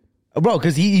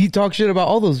 because he talks shit about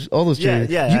all those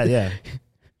chicks. Yeah.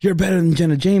 You're better than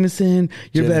Jenna Jameson.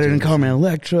 You're better than Carmen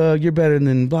Electra. You're better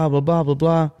than blah blah blah blah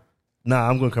blah. Nah,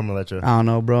 I'm going Carmen Electra. I don't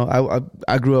know, bro.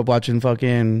 I grew up watching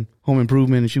fucking Home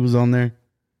Improvement, and she was on there.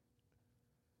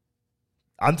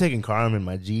 I'm taking Carmen,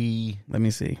 my G. Let me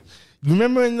see.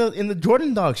 Remember in the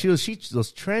Jordan Dog, she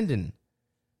was trending.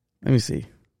 Let me see.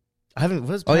 I haven't.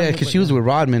 Because she was with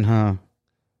Rodman, huh?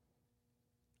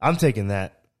 I'm taking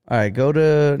that. All right, go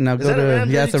to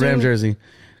it's a Ram jersey.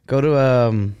 Go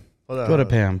to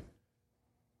Pam.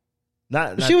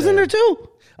 Not she was in there too.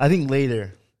 I think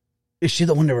later. Is she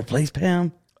the one that replaced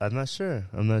Pam? I'm not sure.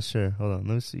 Hold on,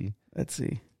 let me see. Let's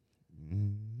see.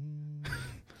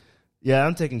 Yeah,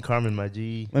 I'm taking Carmen, my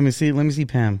G. Let me see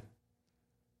Pam.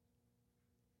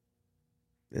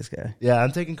 This guy. Yeah,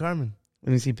 I'm taking Carmen.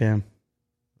 Let me see Pam.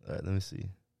 All right, let me see.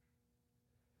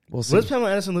 We'll see. What does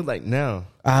Pamela Anderson look like now?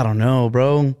 I don't know,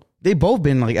 bro. They both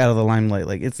been like out of the limelight.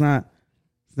 Like it's none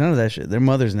of that shit. They're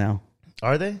mothers now.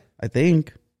 Are they? I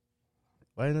think.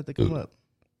 Why didn't they come up?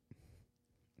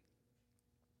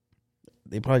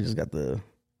 They probably just got the...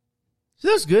 She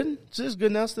looks good. She looks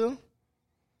good now still.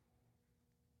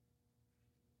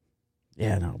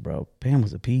 Yeah, no, bro. Pam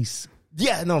was a piece.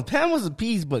 Yeah, no, Pam was a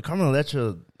piece, but Carmen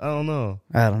Electra, I don't know.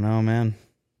 I don't know, man.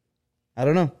 I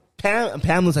don't know.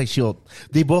 Pam looks like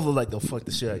they both look like they'll fuck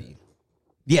the shit out of you.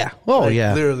 Yeah. Oh, like,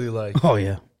 yeah. Literally, like. Oh,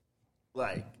 yeah.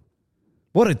 Like.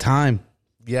 What a time.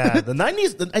 Yeah, the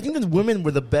 90s, I think the women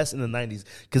were the best in the 90s.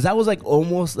 Because that was like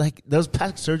almost like, that was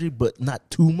plastic surgery, but not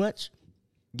too much.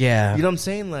 Yeah. You know what I'm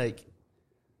saying? Like,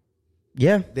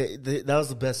 yeah. That was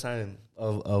the best time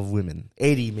of women.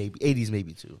 80s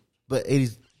maybe too. But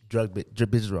 80s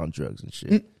bitches were on drugs and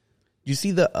shit. You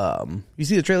see the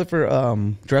trailer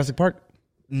for Jurassic Park?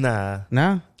 Nah.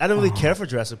 I don't really care for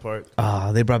Jurassic Park.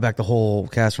 They brought back the whole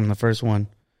cast from the first one.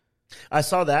 I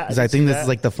saw that. I think this is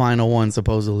like the final one,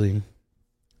 supposedly.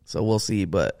 So we'll see,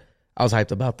 but I was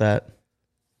hyped about that.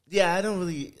 Yeah, I don't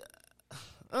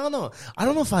know. I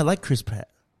don't know if I like Chris Pratt.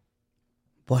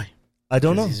 Why? I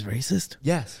don't know. He's racist?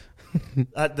 Yes.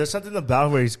 There's something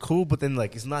about where he's cool, but then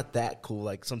like he's not that cool.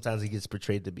 Like sometimes he gets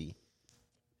portrayed to be.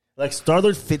 Like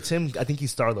Star-Lord fits him. I think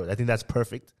he's Star-Lord. I think that's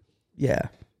perfect. Yeah.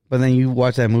 But then you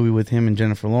watch that movie with him and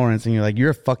Jennifer Lawrence and you're like,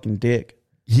 you're a fucking dick.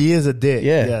 He is a dick.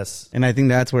 Yeah. Yes. And I think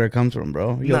that's where it comes from,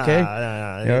 bro. You okay?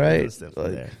 Nah. You all right?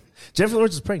 Like, Jennifer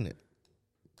Lawrence is pregnant.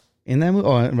 In that movie?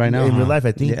 Oh, right now? In real life,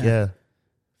 I think. Yeah.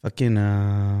 Fucking,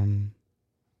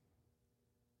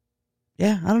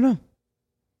 yeah, I don't know.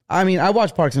 I mean, I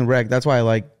watch Parks and Rec. That's why I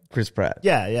like Chris Pratt.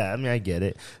 Yeah. I mean, I get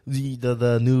it.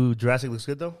 The new Jurassic looks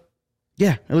good, though?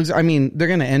 Yeah. It looks. I mean, they're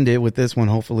going to end it with this one,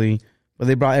 hopefully. But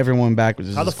they brought everyone back, which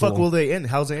is How the fuck will they end?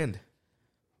 How's it end?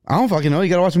 I don't fucking know. You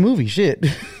got to watch a movie. Shit.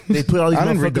 They put all these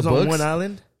motherfuckers on one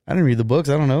island? I didn't read the books.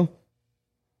 I don't know.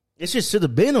 It just should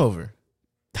have been over.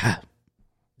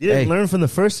 You didn't learn from the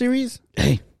first series?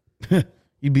 Hey,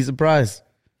 you'd be surprised.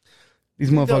 These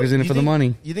motherfuckers in it for the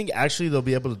money. You think actually they'll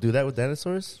be able to do that with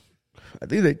dinosaurs? I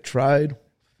think they tried.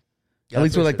 Yeah, At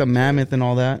least with like the mammoth and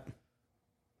all that.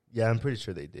 Yeah, I'm pretty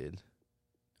sure they did.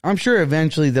 I'm sure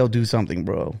eventually they'll do something,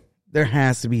 bro. There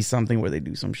has to be something where they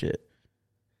do some shit.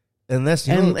 Unless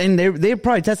and they're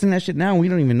probably testing that shit now. And we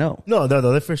don't even know. No,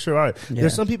 they for sure are. Yeah.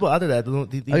 There's some people out there that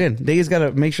don't. Again, they just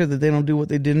gotta make sure that they don't do what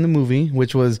they did in the movie,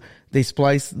 which was they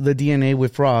spliced the DNA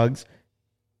with frogs.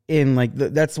 In like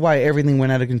that's why everything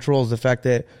went out of control. Is the fact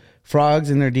that frogs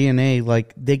in their DNA,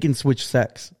 like they can switch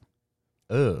sex.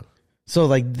 Ugh. So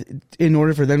like, in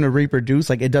order for them to reproduce,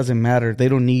 like it doesn't matter. They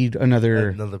don't need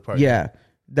another part. Yeah,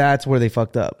 that's where they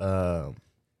fucked up. So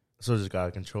it just got out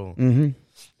of control. Mm-hmm.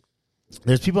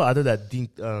 There's people out there that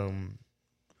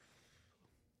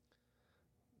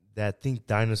think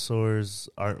dinosaurs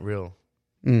aren't real.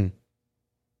 I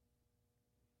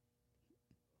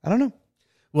don't know.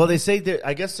 Well, they say that.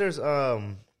 I guess there's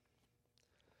You're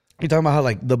talking about how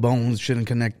like the bones shouldn't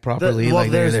connect properly.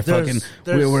 Like they're fucking.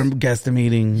 We're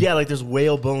guesstimating. Yeah, like there's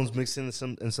whale bones mixed in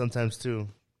and sometimes too.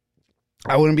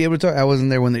 I wouldn't be able to talk. I wasn't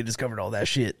there when they discovered all that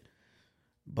shit.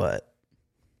 But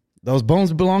those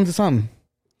bones belong to something.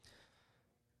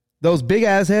 Those big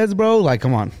ass heads, bro. Like,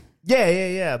 come on.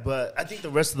 Yeah. But I think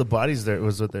the rest of the bodies there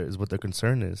is what their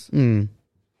concern is. I mean,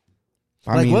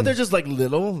 they're just like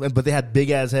little, but they had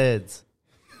big ass heads.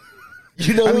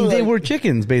 You know, I mean, they were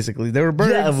chickens basically. They were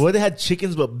birds. Yeah, well, they had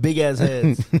chickens but big ass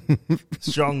heads,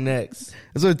 strong necks.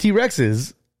 That's what a T-Rex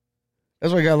is.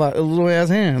 That's why I got a lot of little ass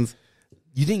hands.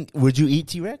 Would you eat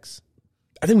T-Rex?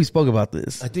 I think we spoke about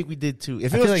this. I think we did too.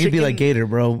 If it was like chicken, it'd be like gator,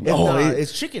 bro.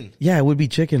 It's chicken. Yeah, it would be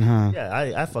chicken, huh?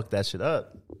 Yeah, I fucked that shit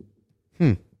up.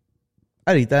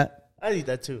 I'd eat that. I'd eat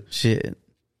that too. Shit.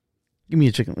 Give me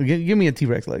a chicken. Give me a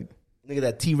T-Rex leg. Look at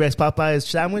that T-Rex Popeyes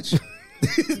sandwich.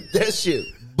 That shit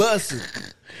busted.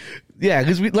 Yeah,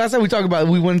 because last time we talked about it,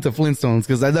 we went into Flintstones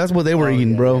because that's what they were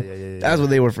eating, bro. Yeah. That's what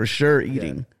they were for sure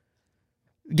eating.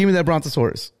 Yeah. Give me that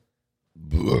Brontosaurus.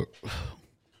 Oh,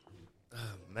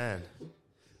 man.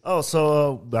 Oh,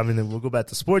 so, I mean, we'll go back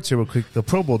to sports here real quick. The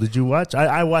Pro Bowl, did you watch?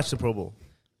 I watched the Pro Bowl.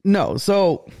 No,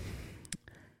 so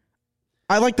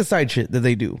I like the side shit that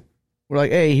they do. We're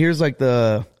like, hey, here's like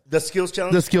the skills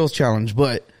challenge? The skills challenge.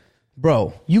 But,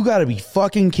 bro, you got to be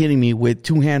fucking kidding me with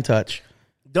two-hand touch.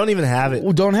 Don't even have it.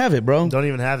 Well, don't have it, bro. Don't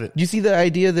even have it. You see the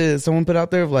idea that someone put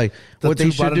out there of like what they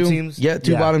should do? Teams? Yeah,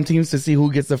 two bottom teams to see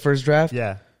who gets the first draft.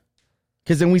 Yeah.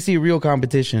 Because then we see real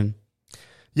competition.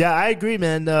 Yeah, I agree,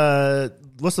 man.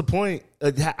 What's the point?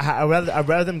 I'd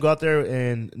rather them go out there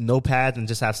and no pads and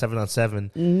just have 7-on-7.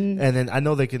 And then I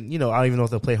know they can, I don't even know if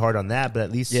they'll play hard on that, but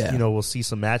at least, we'll see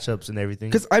some matchups and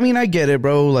everything. Because, I mean, I get it,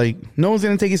 bro. Like, no one's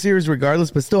going to take it serious regardless,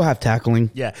 but still have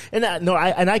tackling. Yeah. And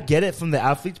I get it from the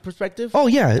athlete's perspective. Oh,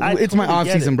 yeah. It's my off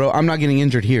season, bro. I'm not getting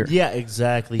injured here. Yeah,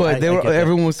 exactly. But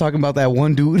everyone was talking about that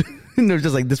one dude. And they're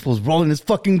just like, this fool's rolling his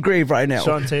fucking grave right now.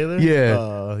 Sean Taylor?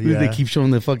 Yeah. They keep showing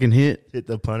the fucking hit. Hit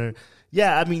the punter.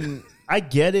 Yeah, I mean, I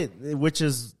get it, which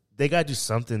is, they got to do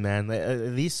something, man. Like, at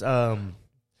least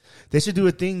they should do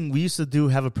a thing. We used to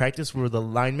have a practice where the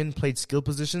linemen played skill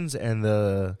positions and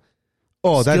the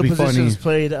that'd be funny.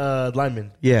 Played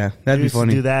linemen. Yeah, that'd be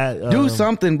funny. Do that. Do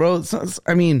something, bro.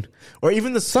 I mean, or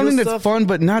even the something that's stuff, fun,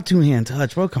 but not two-hand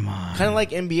touch, bro. Come on. Kind of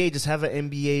like NBA. Just have an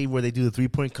NBA where they do the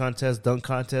 3-point contest, dunk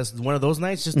contest. One of those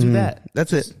nights, just do that.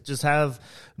 That's it. Just have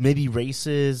maybe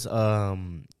races. I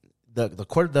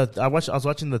was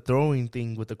watching the throwing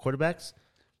thing with the quarterbacks.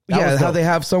 How they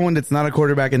have someone that's not a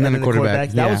quarterback and then a quarterback.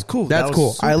 That was cool. That's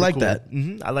cool. I like that.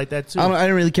 Mm-hmm. I like that too. I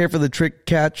didn't really care for the trick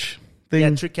catch thing.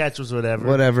 Yeah, trick catch was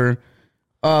whatever.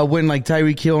 When like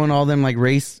Tyreek Hill and all them like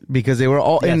race because they were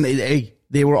all and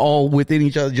they were all within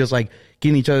each other, just like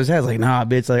getting each other's heads. Like, nah,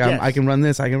 bitch. Like I can run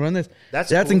this. I can run this.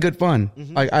 That's cool. In good fun.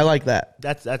 Mm-hmm. I like that.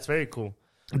 That's very cool.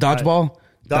 Dodgeball.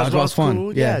 Dodgeball's fun.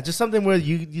 Cool. Yeah, just something where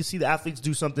you see the athletes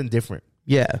do something different.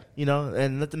 Yeah,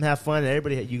 and let them have fun.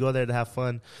 Everybody, you go there to have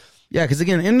fun. Yeah, because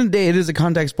again, at the end of the day, it is a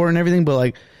contact sport and everything. But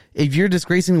like, if you're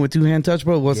disgracing it with two-hand touch,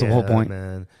 bro, what's the whole point?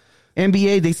 Man.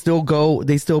 NBA, they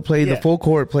still play the full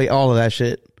court, play all of that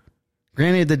shit.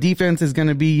 Granted, the defense is going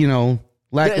to be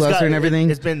lackluster and everything.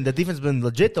 The defense has been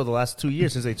legit though the last 2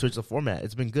 years since they switched the format.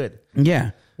 It's been good.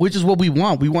 Yeah, which is what we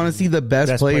want. We want to see the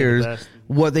best players,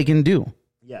 what they can do.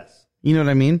 Yes, you know what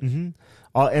I mean. Mm-hmm.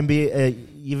 All NBA,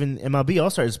 even MLB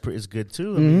All-Star is good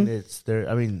too.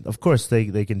 I mean, of course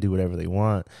they can do whatever they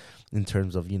want in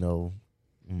terms of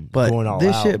but going all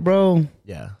this out. Shit, bro.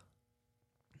 Yeah,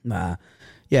 nah,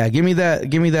 yeah. Give me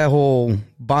that whole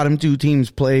bottom two teams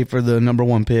play for the number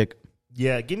one pick.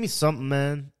 Yeah, give me something,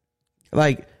 man.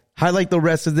 Like highlight the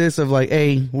rest of this of like,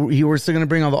 hey, we're still gonna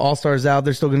bring all the all-stars out.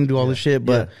 They're still gonna do all this shit,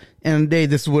 but end of the day,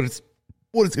 this is what it's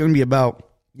gonna be about.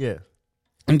 Yeah.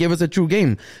 And give us a true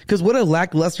game. Because what a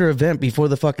lackluster event before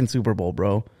the fucking Super Bowl,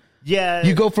 bro. Yeah.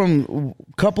 You go from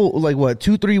couple, like what,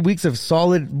 2-3 weeks of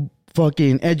solid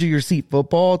fucking edge of your seat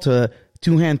football to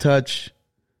two-hand touch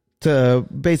to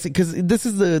basic, because this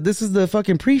is the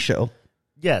fucking pre-show.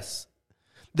 Yes.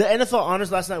 The NFL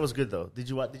Honors last night was good though. Did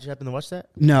you happen to watch that?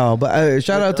 No, but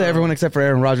shout out to everyone except for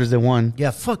Aaron Rodgers that won.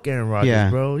 Yeah, fuck Aaron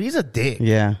Rodgers, bro. He's a dick.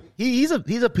 Yeah. He's a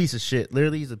piece of shit.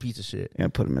 Literally, he's a piece of shit. Yeah,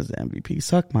 put him as the MVP.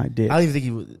 Suck my dick. I don't even think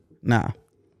he would. Nah.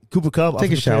 Cooper Kupp.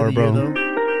 Take a shower, bro.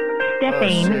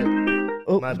 Stepping.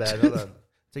 Oh, my bad. Hold on.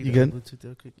 Take you good? Bluetooth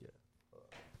real quick. Yeah.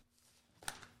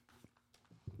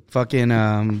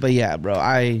 Fucking, but yeah, bro.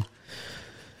 I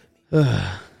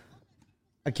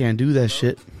can't do that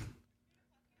shit.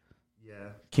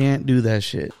 Can't do that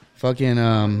shit. Fucking,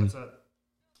 What's up?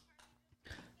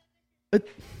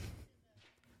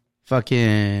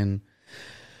 Fucking,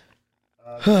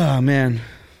 oh man.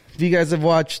 If you guys have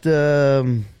watched,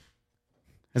 has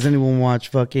anyone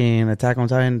watched fucking Attack on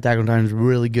Titan? Attack on Titan is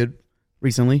really good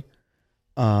recently.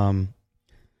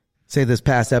 Say this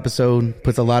past episode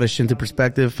puts a lot of shit into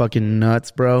perspective. Fucking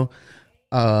nuts, bro.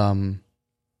 Some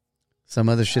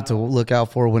other shit to look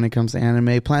out for when it comes to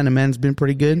anime. Planet of Men's been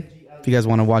pretty good. If you guys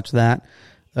want to watch that,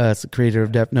 it's the creator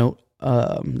of Death Note.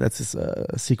 That's his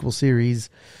sequel series.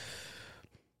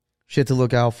 Shit to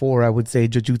look out for. I would say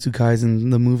Jujutsu Kaisen,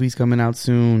 the movie's coming out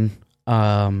soon.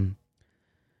 That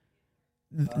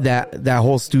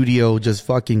whole studio just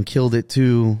fucking killed it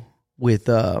too with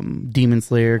Demon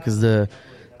Slayer, because the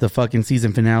fucking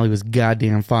season finale was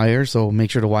goddamn fire. So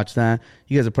make sure to watch that.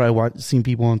 You guys have probably seen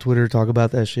people on Twitter talk about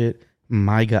that shit.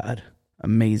 My God,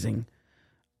 amazing.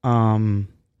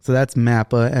 So that's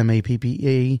MAPPA,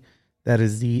 MAPPA. That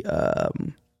is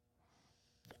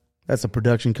that's a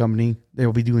production company. They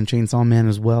will be doing Chainsaw Man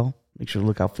as well. Make sure to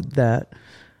look out for that.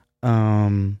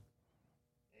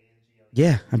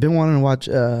 Yeah, I've been wanting to watch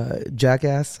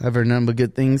Jackass. I've heard nothing but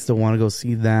good things. Still want to go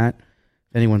see that.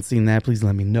 If anyone's seen that, please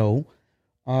let me know.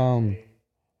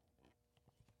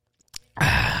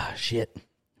 Shit.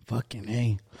 Fucking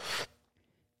hey.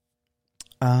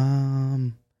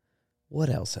 What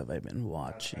else have I been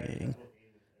watching?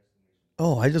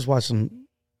 Oh, I just watched some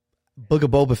Book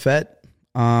of Boba Fett.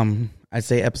 I'd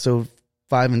say episode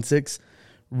 5 and 6,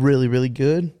 really, really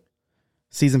good.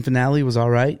 Season finale was all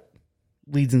right.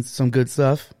 Leads into some good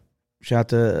stuff. Shout out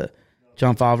to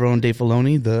Jon Favreau and Dave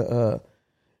Filoni.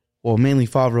 Well, mainly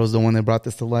Favreau is the one that brought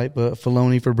this to light, but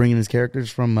Filoni for bringing his characters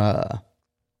from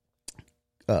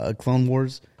Clone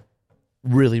Wars.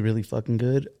 Really, really fucking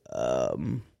good.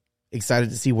 Excited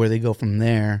to see where they go from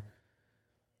there.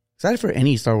 Excited for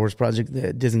any Star Wars project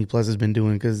that Disney Plus has been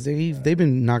doing, because they've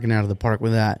been knocking out of the park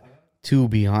with that, to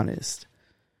be honest.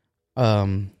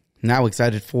 Now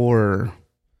excited for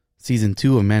season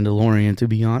 2 of Mandalorian, to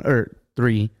be on, or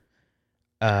 3.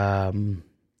 What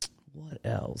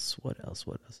else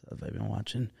have I been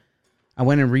watching? I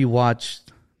went and rewatched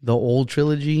the old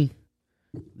trilogy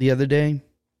the other day.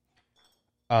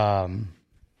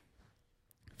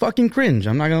 Fucking cringe,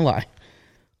 I'm not gonna lie.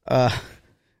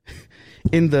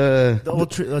 In the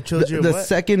old trilogy, the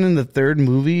second and the third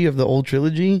movie of the old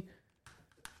trilogy.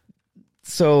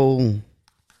 So,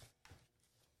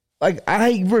 like,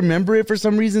 I remember it for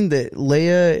some reason that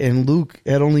Leia and Luke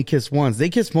had only kissed once. They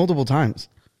kissed multiple times.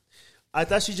 I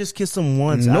thought she just kissed him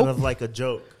once out of like a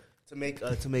joke to make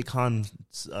Han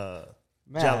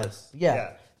jealous.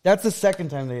 Yeah, that's the second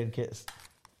time they had kissed.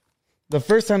 The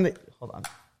first time they hold on.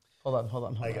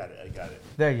 I got it.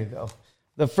 There you go.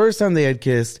 The first time they had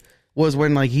kissed was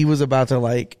when like he was about to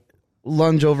like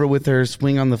lunge over with her,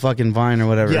 swing on the fucking vine or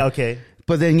whatever. Yeah, okay.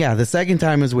 But then yeah, the second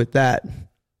time is with that.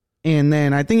 And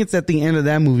then I think it's at the end of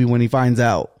that movie when he finds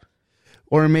out.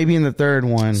 Or maybe in the third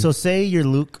one. So say you're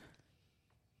Luke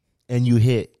and you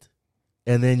hit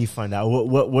and then you find out.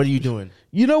 What are you doing?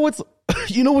 You know what's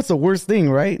the worst thing,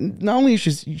 right? Not only is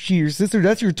she your sister,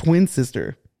 that's your twin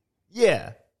sister.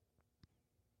 Yeah.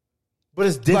 But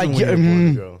it's different like,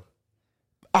 when you're a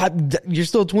boy girl. You're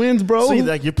still twins, bro. So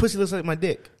like your pussy looks like my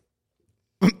dick.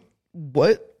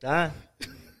 What?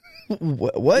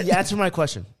 What? Yeah, answer my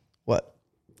question. What?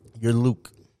 You're Luke.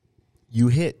 You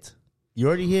hit. You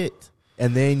already hit.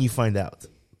 And then you find out.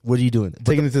 What are you doing?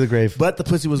 Taking it to the grave. But the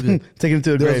pussy was good. Taking it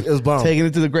to the grave. It was bomb. Taking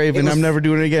it to the grave, and I'm never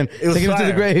doing it again. Taking it to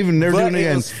the grave and never doing it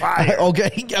again. It was fire.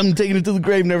 Okay, I'm taking it to the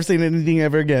grave, never saying anything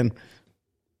ever again.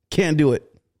 Can't do it.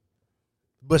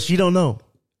 But she don't know.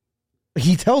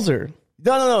 He tells her.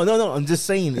 No. I'm just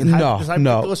saying.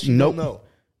 No.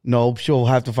 She'll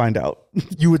have to find out.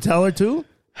 You would tell her too?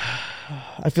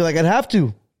 I feel like I'd have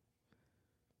to.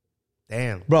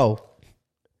 Damn. Bro.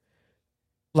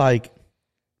 Like,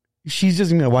 she's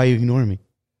just gonna be like, why are you ignoring me?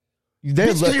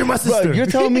 Bitch, you're my sister. Bro, you're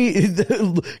telling me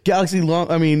Galaxy Long,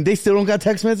 I mean, they still don't got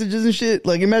text messages and shit?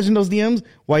 Like, imagine those DMs.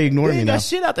 Why are you ignoring me now? That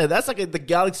shit out there. That's like the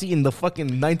Galaxy in the fucking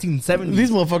 1970s.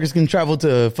 These motherfuckers can travel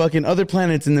to fucking other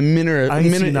planets in the minute. I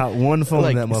ain't seen not one phone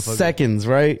like in that motherfucker. Seconds,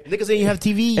 right? Niggas ain't have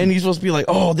TV. And you're supposed to be like,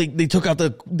 oh, they took out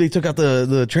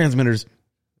the transmitters.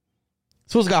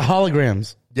 Supposed to got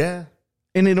holograms. Yeah.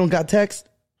 And they don't got text.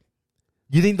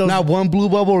 You think those not one blue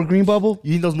bubble or green bubble?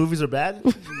 You think those movies are bad?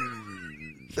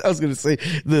 I was gonna say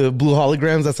the blue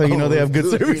holograms. That's how you know they have good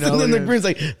service. And then the green's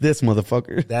like, this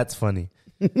motherfucker. That's funny.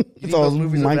 It's all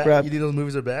Minecraft. You think those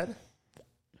movies are bad?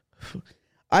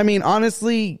 I mean,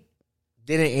 honestly,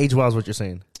 they didn't age well. Is what you're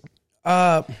saying?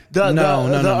 No.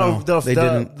 They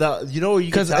didn't. You know,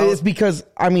 it's because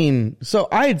I mean, so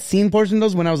I had seen portions of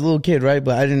those when I was a little kid, right?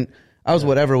 But I didn't. I was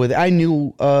whatever with it. I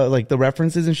knew like the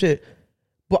references and shit.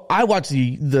 But I watched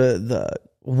the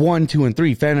 1, 2, and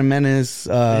 3, Phantom Menace,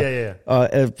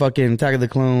 fucking Attack of the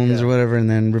Clones or whatever, and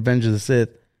then Revenge of the Sith.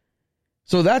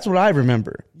 So that's what I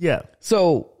remember. Yeah.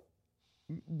 So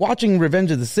watching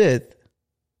Revenge of the Sith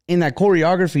in that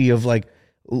choreography of like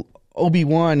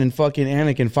Obi-Wan and fucking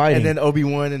Anakin fighting, and then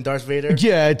Obi-Wan and Darth Vader.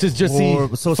 Yeah, to just see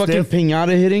so fucking stiff.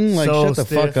 pinata hitting. Like, so shut the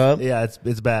stiff. fuck up. Yeah,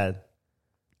 it's bad.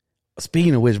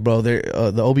 Speaking of which, bro,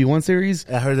 the Obi-Wan series,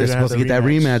 I heard they're supposed to get that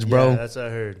rematch, bro. Yeah, that's what I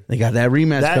heard. They got that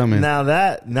rematch coming.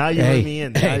 Now you're really me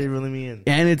in. Now you're really me in.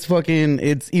 And it's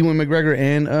Ewan McGregor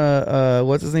and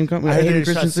what's his name coming? Hayden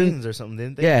Christensen or something,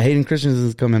 didn't they? Yeah, Hayden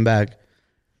Christensen's coming back.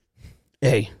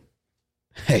 Hey.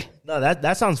 No,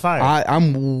 that sounds fire.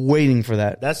 I'm waiting for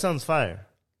that. That sounds fire.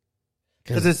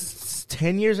 Because it's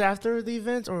 10 years after the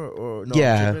event, or no?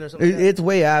 Yeah, or something it's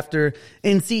way after.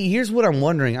 And see, here's what I'm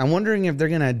wondering. I'm wondering if they're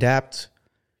gonna adapt,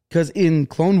 because in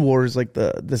Clone Wars, like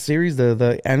the series,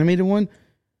 the animated one,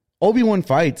 Obi-Wan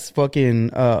fights fucking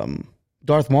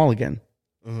Darth Maul again,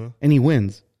 and he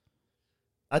wins.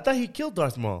 I thought he killed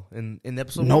Darth Maul in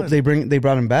episode 1. Nope, they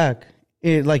brought him back.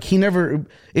 He never.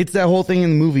 It's that whole thing in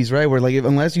the movies, right? Where like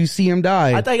unless you see him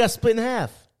die, I thought he got split in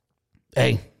half.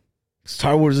 Hey.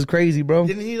 Star Wars is crazy, bro.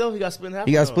 Didn't he though? He got split in half?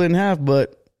 He got split in half,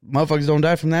 but motherfuckers don't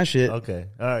die from that shit. Okay.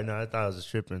 All right. No, I thought I was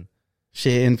just tripping.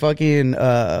 Shit, and fucking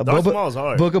Darth Maul's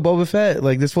hard. Book of Boba Fett,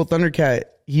 like this full Thundercat,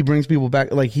 he brings people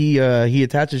back. Like he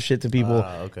attaches shit to people.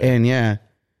 Okay. And yeah,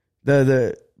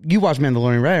 the you watch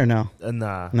Mandalorian, right, or no?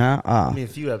 Nah. I mean, a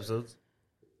few episodes.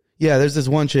 Yeah, there's this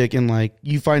one chick, and like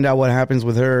you find out what happens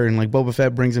with her, and like Boba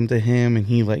Fett brings him to him, and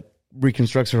he like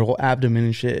reconstructs her whole abdomen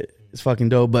and shit. It's fucking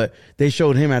dope. But they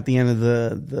showed him at the end of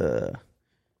the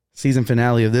season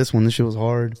finale of this one. This shit was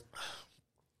hard.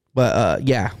 But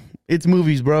yeah, it's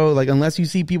movies, bro. Like unless you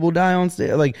see people die on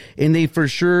stage, like, and they for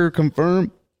sure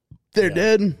confirm they're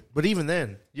dead. But even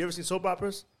then, you ever seen soap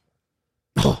operas?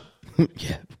 Oh,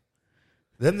 yeah.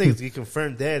 Them niggas get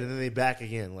confirmed dead, and then they back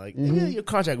again. Like, yeah, your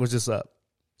contract was just up.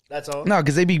 That's all. No,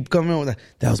 because they be coming with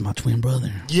that was my twin brother.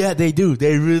 Yeah, they do.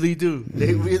 They really do.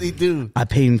 They really do. I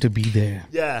paid him to be there.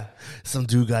 Yeah. Some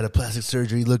dude got a plastic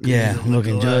surgery looking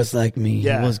just like me.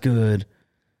 Yeah. It was good.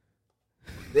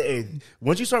 Hey,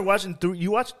 once you start watching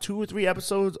you watch 2 or 3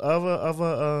 episodes of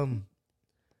like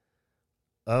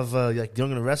Young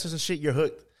and the Restless and shit, you're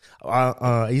hooked. When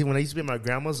I used to be at my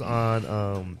grandma's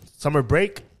on summer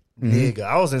break, nigga,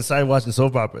 I was inside watching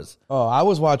soap operas. Oh, I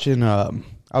was watching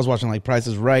like Price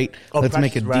is Right. Let's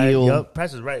Make a Deal. Yep,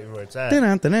 Price is Right where it's at.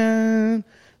 Dun-dun-dun-dun.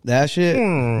 That shit.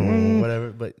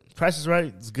 Whatever. But Price is Right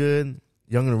is good.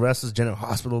 Young and the Restless, General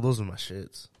Hospital, those are my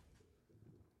shits.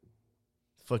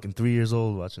 Fucking 3 years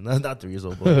old watching. Not 3 years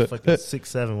old, but fucking 6,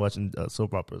 7 watching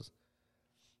soap operas.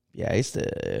 Yeah, I used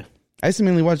to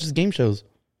mainly watch just game shows.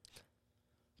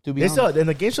 To be honest. And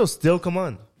the game shows still come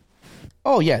on.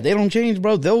 Oh yeah, they don't change,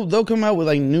 bro. They'll come out with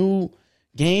like new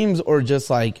games or just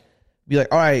like be like,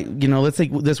 all right, let's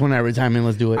take this one every time and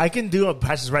let's do it. I can do a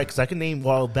Price is Right because I can name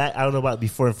back. I don't know about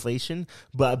before inflation,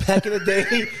 but back in the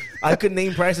day, I could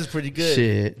name prices pretty good.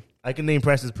 Shit, I can name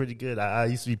prices pretty good. I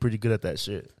used to be pretty good at that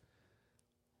shit,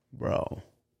 bro.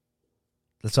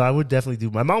 So I would definitely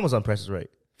do. My mom was on Price is Right.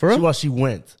 For real? Well, she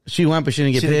went, but she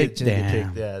didn't get picked. She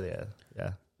didn't get picked.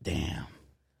 Yeah. Damn.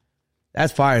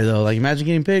 That's fire though. Like imagine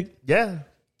getting picked. Yeah.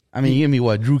 I mean, you give me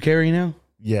what, Drew Carey now?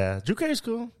 Yeah, Drew Carey's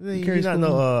cool. Carey's not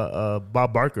cool.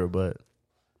 Bob Barker, but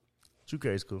Drew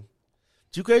Carey's cool.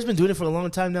 Drew Carey's been doing it for a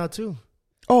long time now too.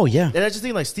 Oh yeah. And I just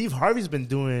think like Steve Harvey's been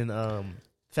doing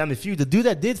Family Feud. The dude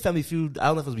that did Family Feud, I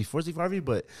don't know if it was before Steve Harvey,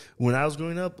 but when I was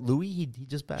growing up, Louis, he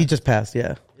just passed. He just passed,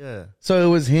 yeah. Yeah. So it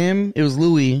was him, it was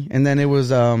Louis, and then it was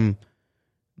the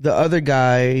other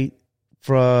guy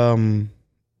from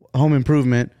Home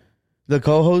Improvement, the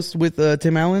co-host with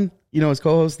Tim Allen. You know his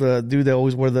co-host, the dude that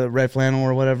always wore the red flannel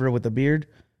or whatever with the beard.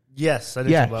 Yes, I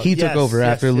he took over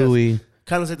after Louis.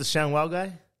 Kind of like the ShamWow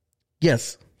guy.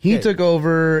 Yes, he took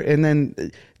over, and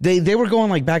then they were going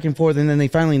like back and forth, and then they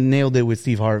finally nailed it with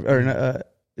Steve Harvey. Or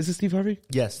is it Steve Harvey?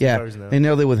 Yes, Steve Harvey's now. They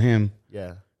nailed it with him.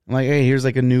 Yeah, I'm like, hey, here's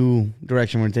like a new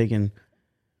direction we're taking.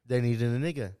 They needed a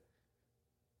nigga.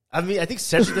 I mean, I think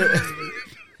Cedric.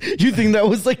 You think that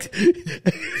was like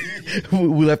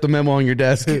we left a memo on your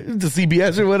desk to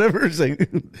CBS or whatever? It's like,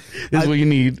 this is what you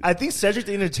need. I think Cedric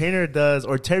the Entertainer does,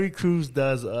 or Terry Crews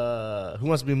does. Who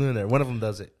Wants to Be a Millionaire? One of them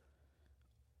does it.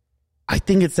 I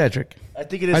think it's Cedric. I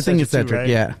think it is. I think it's Cedric. Right?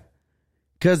 Yeah,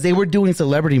 because they were doing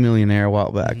Celebrity Millionaire a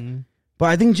while back, but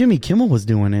I think Jimmy Kimmel was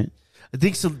doing it. I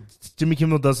think so. Jimmy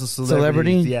Kimmel does the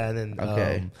celebrity. Yeah, and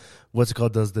then what's it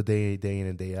called? Does the day in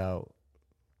and day out.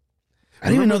 I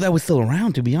didn't even know that was still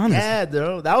around, to be honest. Yeah,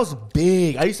 bro. That was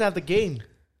big. I used to have the game.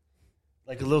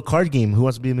 Like a little card game. Who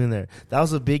Wants to Be a Millionaire? That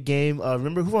was a big game.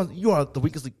 Remember, You Are the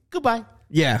Weakest Link. Goodbye.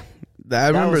 Yeah. I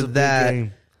remember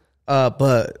that.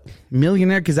 But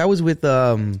Millionaire, because I was with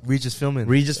Regis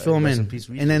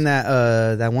Philbin. And then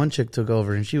that one chick took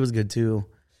over, and she was good, too.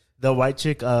 The white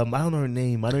chick, I don't know her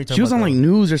name. I know you're talking She was about on like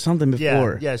news or something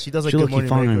before. Yeah, she does like Good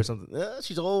Morning America or something.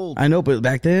 She's old. I know, but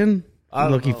back then...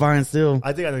 Lucky fine still.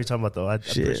 I think I know what you're talking about, though. I'm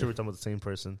pretty sure we're talking about the same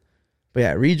person. But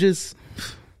yeah, Regis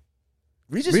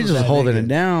was holding it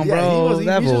down, bro.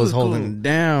 That boy was holding it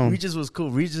down. Regis was cool.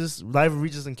 Live with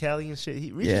Regis and Cali and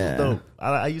shit. Regis was dope.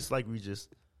 I used to like Regis.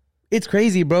 It's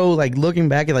crazy, bro. Like looking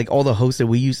back at like all the hosts that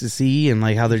we used to see and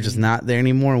like how they're just not there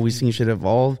anymore, and we've seen shit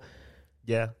evolve.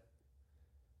 Yeah.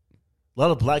 A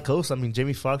lot of black hosts. I mean,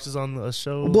 Jamie Foxx is on a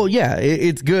show. Well, yeah,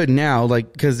 it's good now,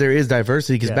 like because there is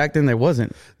diversity. Because back then there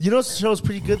wasn't. You know, the show's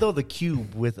pretty good though. The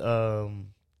Cube with Dwayne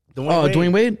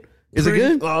Wade. Is it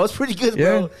good? Oh, it's pretty good,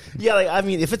 bro. Yeah, like I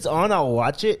mean, if it's on, I'll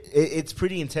watch it. It's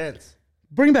pretty intense.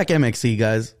 Bring back MXC,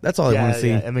 guys. That's all I want to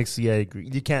see. Yeah, MXC, I agree.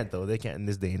 You can't though. They can't in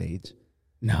this day and age.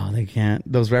 No, they can't.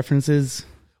 Those references.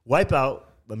 Wipeout.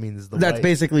 I mean, that's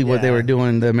basically what they were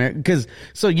doing. Because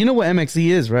so you know what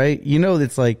MXC is, right? You know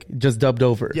it's like just dubbed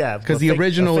over. Yeah, because the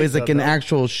original is like an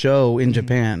actual show in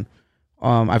Japan.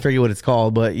 I forget what it's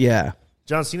called, but yeah.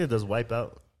 John Cena does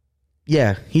Wipeout.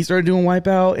 Yeah, he started doing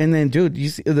Wipeout, and then dude, you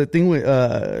see the thing with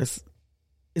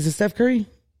is it Steph Curry?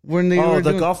 When they were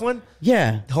the golf one?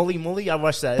 Yeah. Holy moly, I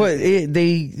watched that. But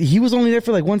he was only there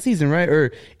for like one season, right?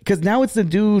 Or because now it's the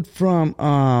dude from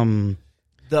from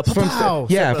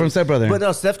Step Brother. But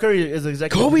no, Steph Curry is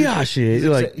executive.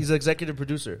 Kobayashi, he's an executive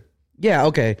producer. Yeah,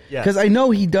 okay. Because I know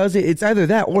he does it. It's either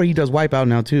that or he does Wipeout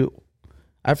now too.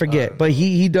 I forget, but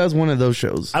he does one of those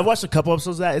shows. I watched a couple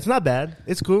episodes of that. It's not bad.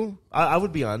 It's cool. I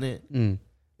would be on it.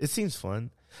 It seems fun.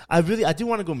 I do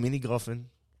want to go mini golfing.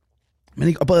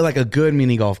 But like a good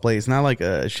mini golf place, not like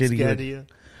a shitty. Scandia.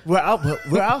 We're out.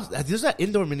 There's that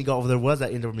indoor mini golf. There was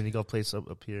that indoor mini golf place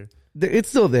up here. It's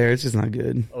still there. It's just not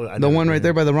good. The one right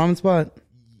there by the ramen spot.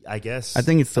 I guess. I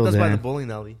think it's still there. That's by the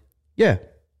bowling alley. Yeah.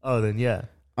 Oh, then yeah.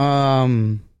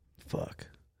 Fuck.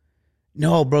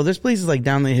 No, bro. There's places like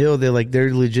down the hill. They're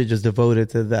legit just devoted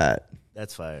to that.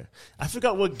 That's fire. I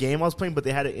forgot what game I was playing, but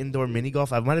they had an indoor mini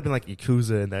golf. I might have been like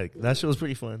Yakuza, and that shit was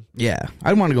pretty fun. Yeah,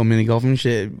 I'd want to go mini golfing.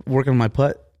 Shit, working on my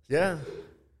putt. Yeah,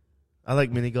 I like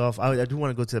mini golf. I do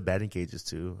want to go to the batting cages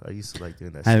too. I used to like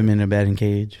doing that. I haven't been in a batting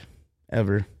cage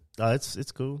ever.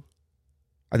 It's cool.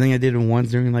 I think I did it once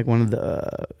during like one of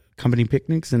the company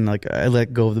picnics, and like I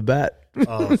let go of the bat.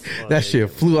 Oh, that shit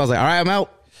flew. I was like, all right, I'm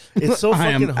out. It's so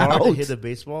fucking hard to hit a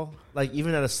baseball. Like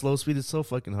even at a slow speed, it's so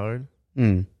fucking hard.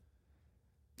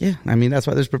 Yeah, I mean that's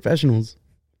why there's professionals.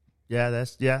 Yeah,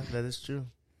 that is true.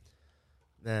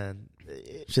 Man,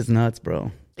 shit's nuts,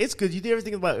 bro. It's good. You do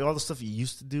everything about all the stuff you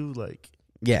used to do, like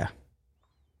yeah,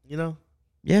 you know,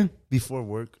 yeah, before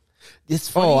work. It's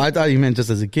funny. Oh, I thought you meant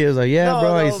just as a kid. I was like, yeah,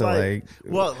 bro. I used to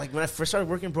like when I first started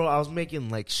working, bro, I was making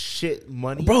like shit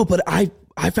money, bro. But I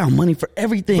found money for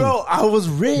everything, bro. I was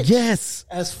rich, yes,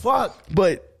 as fuck.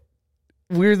 But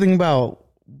weird thing about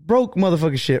broke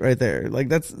motherfucker shit right there. Like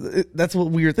that's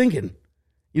what we were thinking.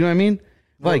 You know what I mean?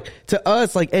 Like to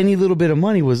us, like any little bit of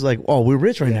money was like, oh, we're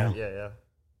rich right now. Yeah.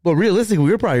 But realistically,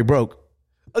 we were probably broke.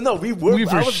 No, we were. We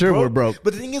for sure were broke.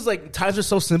 But the thing is, like times are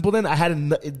so simple. Then I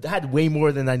had way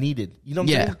more than I needed. You know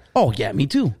what I'm saying? Oh yeah, me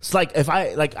too. It's like if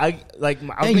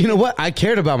and you know what? I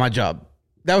cared about my job.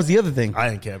 That was the other thing. I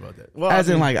didn't care about that. Well, I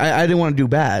didn't want to do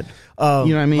bad. You know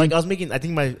what I mean? Like I was making. I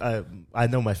think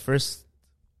my first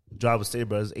job with State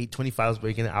Brothers, $8.25 was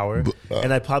making an hour,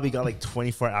 and I probably got like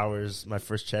 24 hours my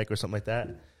first check or something like that.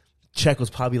 check was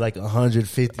probably like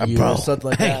 150 or something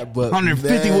like that. But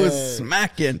 150 was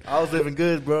smacking. I was living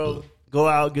good, bro. Go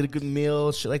out, get a good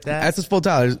meal, shit like that. That's just full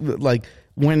time. Like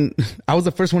when I was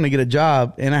the first one to get a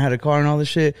job and I had a car and all this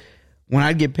shit. When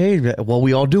I'd get paid, what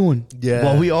we all doing? Yeah.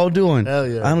 What we all doing? Hell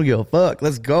yeah. I don't give a fuck.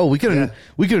 Let's go. We couldn't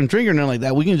drink or nothing like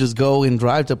that. We can just go and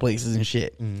drive to places and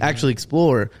shit. Mm-hmm. Actually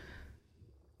explore.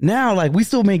 Now, like, we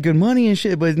still make good money and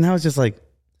shit, but now it's just like,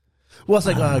 well, it's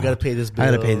like, I gotta pay this bill.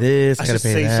 I gotta pay this. I gotta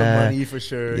pay save that. some money for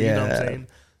sure. Yeah. You know what I'm saying?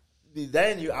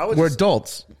 Then we're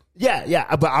adults.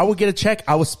 Yeah, but I would get a check.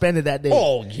 I would spend it that day.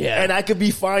 Oh yeah, and I could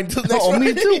be fine till next. Oh,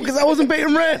 me too, because I wasn't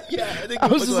paying rent. I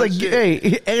was just like,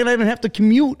 hey, and I didn't have to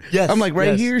commute. Yes, I'm like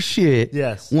here, shit.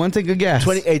 Yes, one tank of gas.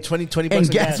 20 bucks. And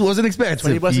gas wasn't expensive.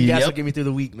 20 bucks in gas would get me through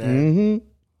the week, man. Mm-hmm.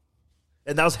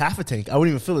 And that was half a tank. I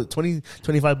wouldn't even fill it.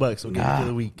 25 bucks would get me through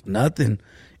the week. Nothing.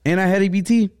 And I had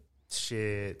EBT.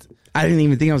 Shit. I didn't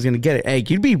even think I was gonna get it. Hey,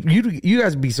 you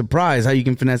guys would be surprised how you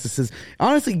can finesse this.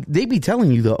 Honestly, they be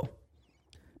telling you though.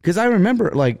 Because I remember,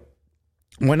 like,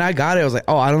 when I got it, I was like,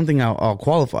 oh, I don't think I'll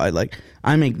qualify. Like,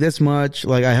 I make this much.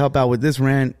 Like, I help out with this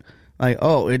rent. Like,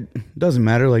 oh, it doesn't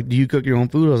matter. Like, do you cook your own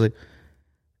food? I was like,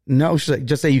 no. She's like,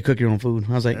 just say you cook your own food.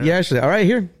 I was like, yeah. She's like, all right,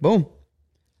 here. Boom.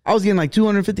 I was getting like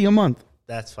 $250 a month.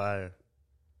 That's fire.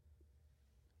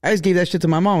 I just gave that shit to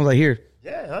my mom. I was like, here.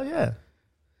 Yeah, hell yeah.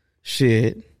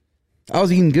 Shit. I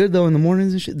was eating good, though, in the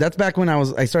mornings and shit. That's back when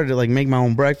I started to, like, make my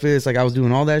own breakfast. Like, I was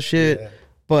doing all that shit. Yeah.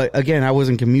 But again, I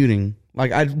wasn't commuting.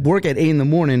 Like, I'd work at 8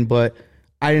 a.m, but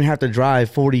I didn't have to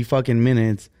drive 40 fucking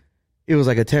minutes. It was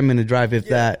like a 10-minute drive, if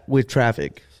that, with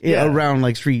traffic around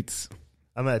like streets.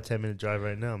 I'm at a 10-minute drive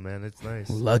right now, man. It's nice.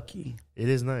 Lucky. It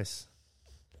is nice.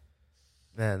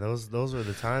 Man, those were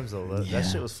the times though. That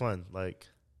shit was fun. Like,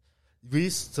 we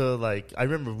used to I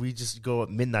remember we just go at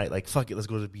midnight. Like, fuck it, let's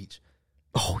go to the beach.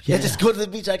 Oh yeah, just go to the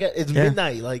beach. It's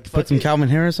midnight. Like, put some Calvin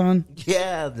Harris on.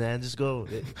 Yeah, man, just go.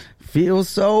 Feel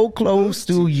so close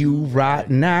to you right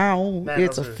now. Man,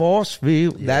 it's a force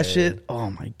field. Yeah. That shit.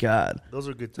 Oh my god, those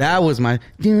are good times. That was my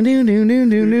That's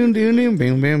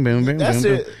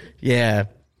it. Yeah.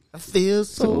 I feel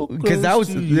so close. Because that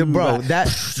was bro.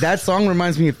 That song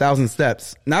reminds me of 1,000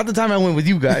 Steps. Not the time I went with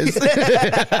you guys. But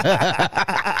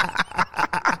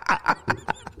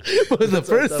the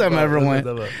first time I ever went.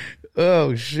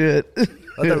 Oh shit! I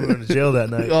thought we were going to jail that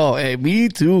night. Oh, hey, me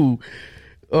too.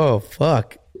 Oh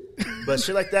fuck! But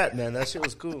shit like that, man, that shit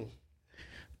was cool.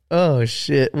 Oh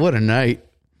shit! What a night!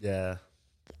 Yeah.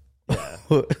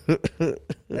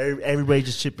 Everybody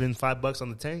just chip in $5 on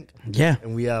the tank. Yeah,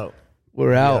 and we out.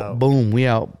 We're out. Boom, we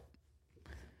out.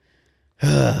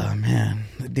 Oh man,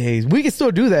 the days we can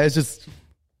still do that. It's just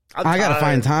I gotta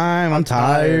find time. I'm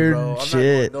tired. Bro. I'm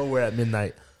shit. Not going nowhere at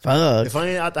midnight. Fuck. If I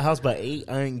ain't out the house by 8,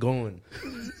 I ain't going.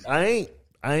 I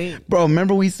ain't. Bro,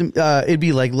 remember we used to, it'd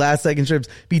be like last second trips,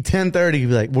 be 10:30, you'd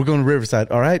be like, we're going to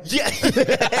Riverside, all right? Yeah.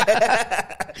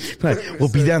 Like,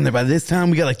 we'll be down there by this time.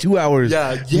 We got like 2 hours.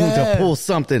 Yeah. We need to pull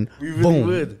something. We really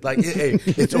would. Like, hey,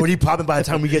 it's already popping by the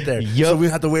time we get there. Yep. So we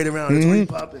don't have to wait around. It's already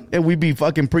popping. And we'd be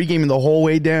fucking pre-gaming the whole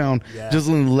way down. Yeah. Just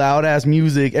listening to loud ass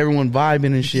music, everyone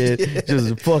vibing and shit. Yeah.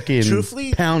 Just fucking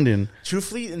pounding.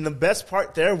 Truthfully, and the best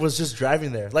part there was just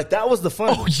driving there. Like, that was the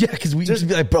fun. Oh, yeah, because we just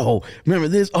be like, bro, remember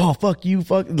this? Oh, fuck you,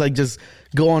 fuck. Like, just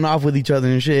going off with each other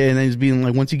and shit. And then just being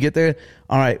like, once you get there,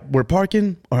 all right, we're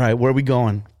parking. All right, where are we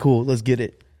going? Cool, let's get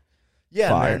it.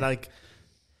 Yeah, fire. Man, like,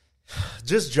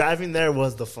 just driving there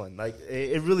was the fun. Like,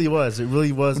 it really was. It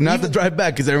really was. Not the drive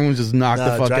back, because everyone just knocked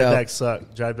the fuck out. Drive back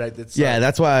sucked. Drive back did suck. Yeah,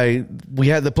 that's why we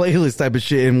had the playlist type of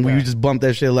shit, and we would just bump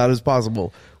that shit as loud as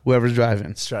possible, whoever's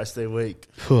driving. Just try to stay awake.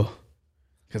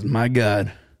 Because, my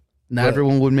God, not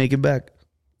everyone would make it back.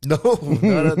 No,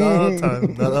 not all the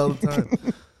time. Not all the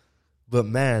time. But,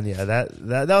 man, yeah,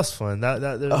 that was fun. That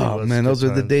was man, those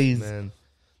are the days. Man.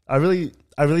 I really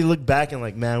look back and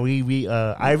like, man,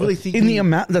 I really think in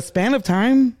the span of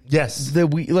time, yes, that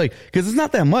we like, because it's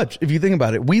not that much if you think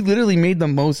about it. We literally made the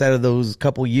most out of those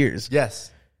couple years.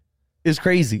 Yes, it's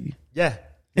crazy. Yeah,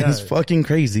 it's fucking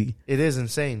crazy. It is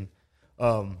insane.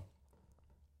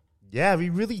 Yeah, we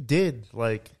really did.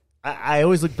 Like, I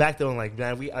always look back though and like,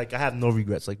 man, I have no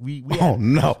regrets. Like we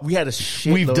had a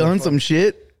shit. We've done some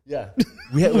shit. Yeah,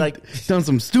 we had like done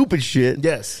some stupid shit.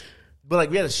 Yes. But like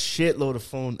we had a shitload of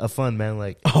fun, man.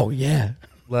 Like, oh yeah,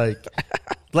 like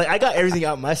I got everything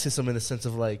out of my system in the sense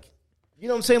of like, you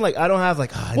know what I'm saying? Like I don't have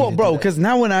like, well, bro, because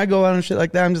now when I go out and shit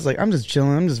like that, I'm just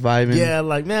chilling, I'm just vibing. Yeah,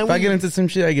 like man, if I get into some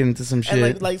shit, I get into some shit.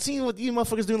 And like seeing what you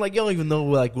motherfuckers doing, like you don't even know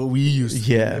like what we used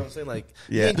to. Yeah, do, you know what I'm saying? Like,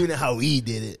 you ain't doing it how we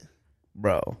did it,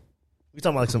 bro. We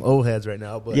talking about like some old heads right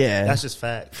now, but yeah, that's just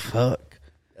facts. Fuck,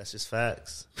 that's just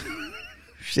facts.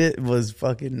 Shit was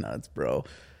fucking nuts, bro.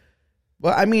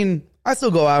 Well, I mean, I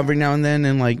still go out every now and then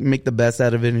and like make the best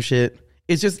out of it and shit.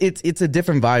 It's just it's a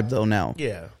different vibe though now.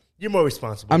 Yeah, you're more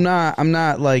responsible. I'm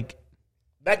not like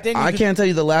back then. I can't tell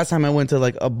you the last time I went to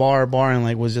like a bar and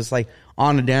like was just like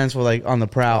on the dance floor, like on the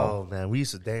prowl. Oh man, we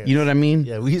used to dance. You know what I mean?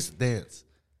 Yeah, we used to dance.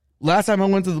 Last time I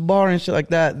went to the bar and shit like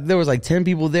that, there was like 10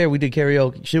 people there. We did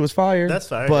karaoke. Shit was fire. That's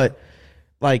fire. But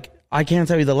like, I can't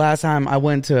tell you the last time I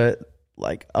went to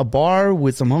like a bar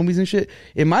with some homies and shit.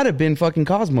 It might have been fucking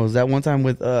Cosmos that one time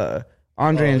with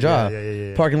Andre and Ja.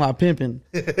 Yeah. Parking lot pimping.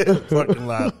 Parking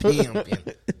lot pimping.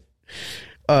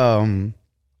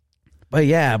 But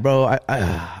yeah, bro,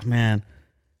 man,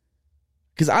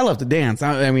 because I love to dance.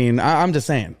 I mean, I'm just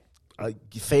saying.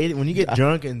 Fade when you get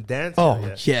drunk and dance.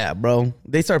 Oh yeah, bro.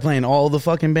 They start playing all the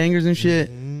fucking bangers and shit.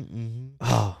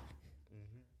 Oh,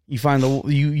 you find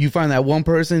that one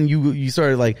person you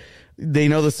start like they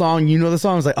know the song, you know the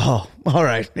song. It's like, oh, all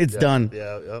right, it's done.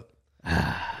 Yep.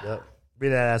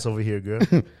 Bring that ass over here, girl.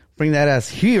 Bring that ass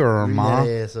here, ma.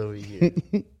 Bring that ass over here.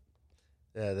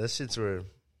 Yeah, that shit's where.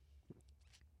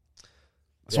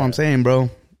 That's what I'm saying, bro.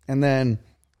 And then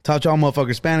taught y'all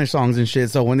motherfuckers Spanish songs and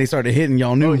shit. So when they started hitting,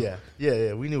 y'all knew. Oh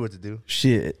yeah. We knew what to do.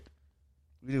 Shit.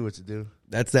 We knew what to do.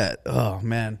 That's that. Oh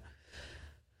man.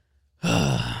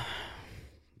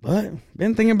 But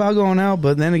been thinking about going out,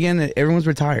 but then again, everyone's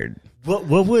retired. What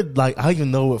would like? I don't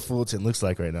even know what Fullerton looks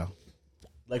like right now.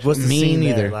 Like what's the scene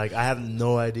neither. There? Like I have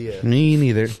no idea. Me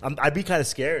neither. I'd be kind of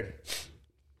scared.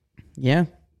 Yeah,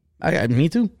 me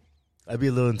too. I'd be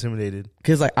a little intimidated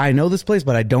because like I know this place,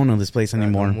 but I don't know this place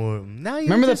anymore. Now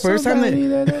remember the first time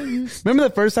remember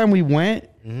the first time we went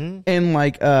and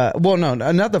like well no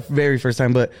not the very first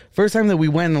time, but first time that we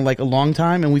went in like a long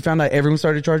time and we found out everyone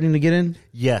started charging to get in.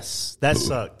 Yes, that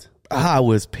sucked. I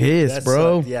was pissed, that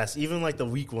bro. Sucked. Yes, even like the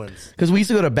weak ones. Because we used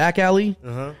to go to Back Alley.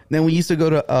 Then we used to go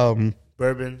to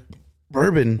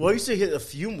Bourbon. Well, we used to hit a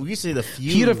few. We used to hit a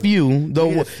few. Hit a few,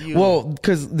 though. Well,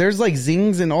 because there's like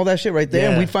zings and all that shit right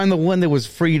there, and we'd find the one that was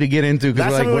free to get into.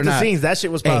 Because like we're not. Zings, that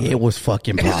shit was popping. Hey, it was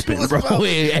fucking popping, bro.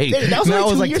 Hey, that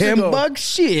was like $10.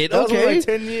 Shit, that okay. Was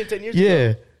like 10 years ago.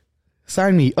 Yeah,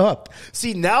 sign me up.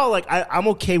 See now, like I'm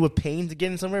okay with paying to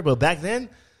get in somewhere, but back then,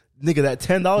 nigga, that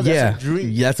 $10, that's a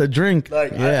drink. That's a drink.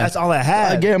 Like that's all I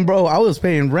had. Again, bro, I was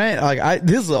paying rent. Like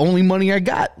this is the only money I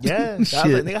got. Yeah, shit. I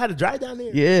was like, nigga, I had to drive down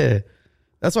there. Yeah.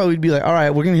 That's why we'd be like, all right,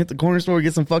 we're going to hit the corner store,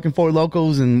 get some fucking Four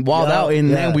Locos and wild out,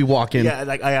 and then we walk in. Yeah,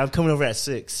 like I'm coming over at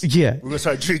 6. Yeah. We're going to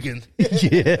start drinking.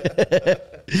 Yeah.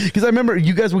 Because I remember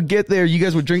you guys would get there, you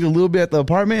guys would drink a little bit at the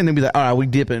apartment, and then be like, all right, we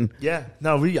dipping. Yeah.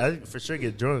 No, I for sure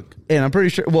get drunk. And I'm pretty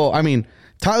sure, well, I mean,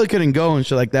 Tyler couldn't go and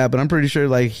shit like that, but I'm pretty sure,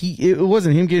 like, it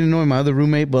wasn't him getting annoyed, my other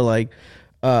roommate, but like,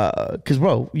 because,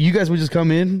 bro, you guys would just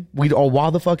come in, we'd all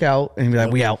wild the fuck out, and be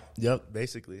like, we out. Yep,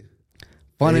 basically.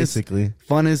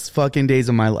 Funnest fucking days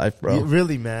of my life, bro. Yeah,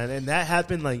 really, man. And that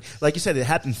happened like you said, it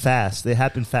happened fast.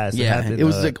 Yeah, it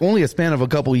was like only a span of a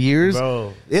couple years,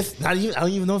 bro. If not even, I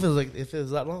don't even know if it was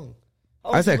that long.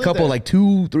 I said a couple, like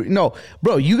 2, 3. No,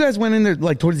 bro, you guys went in there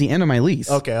like towards the end of my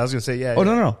lease. Okay, I was gonna say yeah. Oh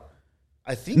no.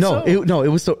 I think so. It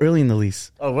was so early in the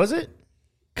lease. Oh, was it?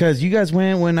 Because you guys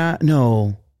went when I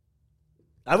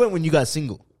went when you got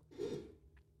single.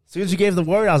 As soon as you gave the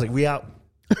word, I was like, we out.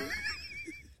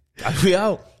 We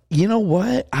out. You know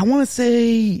what? I want to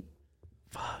say,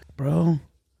 fuck, bro.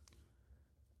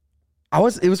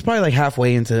 It was probably like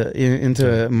halfway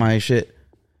into my shit.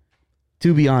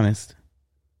 To be honest,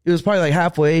 it was probably like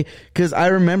halfway because I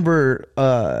remember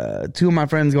 2 of my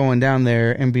friends going down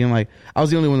there and being like, I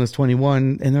was the only one that's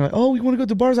 21, and they're like, "Oh, we want to go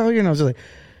to bars out here," and I was just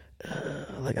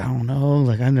like, I don't know,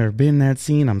 like I've never been in that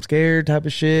scene. I'm scared, type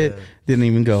of shit. Yeah. Didn't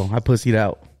even go. I pussied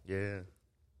out. Yeah,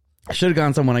 I should have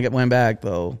gone somewhere when I went back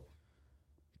though.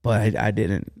 But I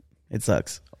didn't. It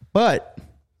sucks. But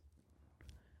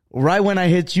right when I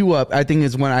hit you up, I think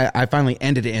is when I finally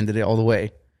ended it all the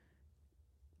way.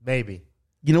 Maybe.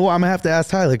 You know what? I'm going to have to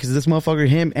ask Tyler because this motherfucker,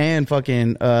 him and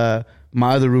fucking my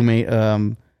other roommate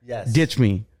ditched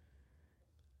me.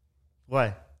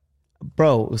 Why?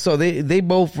 Bro, so they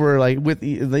both were like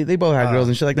they both had girls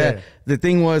and shit like that. The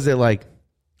thing was that like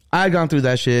I had gone through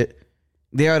that shit.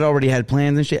 They had already had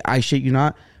plans and shit. I shit you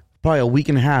not. Probably a week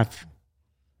and a half.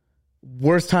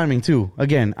 Worst timing too.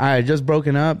 Again, I had just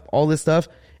broken up, all this stuff,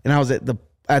 and I was at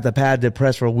the pad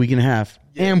depressed for a week and a half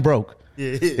and broke.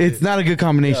 Yeah. It's not a good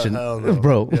combination. No.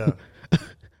 Broke. Yeah.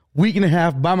 Week and a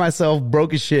half by myself,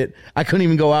 broke as shit. I couldn't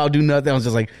even go out, do nothing. I was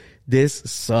just like, this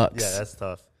sucks. Yeah, that's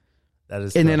tough. That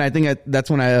is. And tough. then I think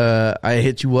that's when I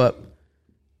hit you up,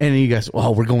 and then you guys, oh,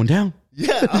 we're going down.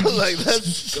 Yeah, I was like,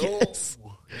 let's go.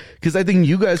 Because I think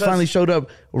you guys finally showed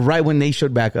up right when they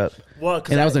showed back up. Well,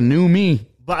 and that was a new me.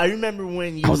 But I remember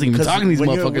when you... I wasn't even talking to these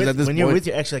motherfuckers at this point. When you're with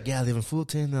your ex, like, yeah, I live in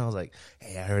Fulton. And I was like,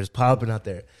 hey, I heard it's popping out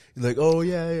there. You're like, oh,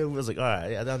 yeah. I was like, all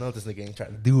right, I don't know if this nigga ain't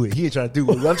trying to do it. He ain't trying to do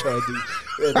what I'm trying to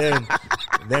do. And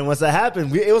then once that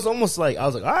happened, it was almost like, I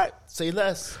was like, all right, say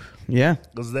less. Yeah.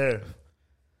 It was there.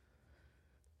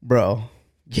 Bro.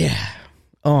 Yeah.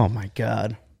 Oh, my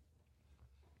God.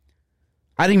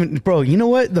 I didn't even, bro, you know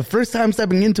what? The first time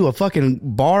stepping into a fucking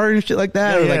bar and shit like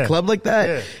that, or like club like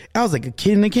that, I was like a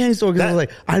kid in a candy store because I was like,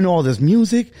 I know all this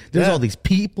music. There's all these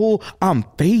people. I'm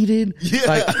faded. Yeah.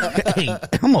 Like, hey,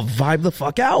 I'm gonna vibe the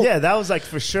fuck out. Yeah, that was like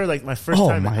for sure, like my first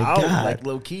time out, God. Like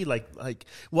low key, like,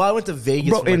 well, I went to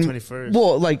Vegas for my 21st.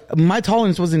 Well, like my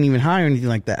tolerance wasn't even high or anything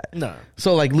like that. No.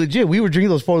 So like legit, we were drinking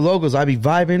those Four Logos. I'd be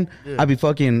vibing. I'd be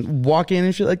fucking walking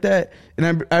and shit like that.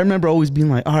 And I remember always being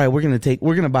like, all right, we're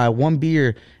gonna buy one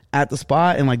beer at the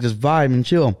spot and like just vibe and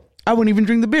chill. I wouldn't even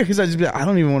drink the beer because I just be like, I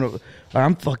don't even want to.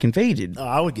 I'm fucking faded.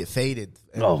 I would get faded.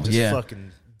 And just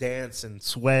fucking dance and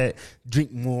sweat,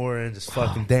 drink more and just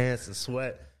fucking dance and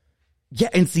sweat. Yeah,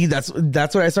 and see that's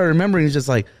what I started remembering. It's just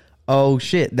like, oh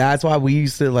shit, that's why we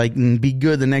used to like be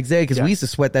good the next day because we used to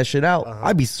sweat that shit out.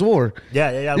 I'd be sore.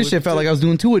 Yeah. This shit felt like I was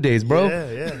doing 2-a-days, bro.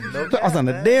 Yeah. No cap, I was on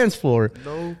the dance floor.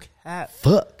 No cap.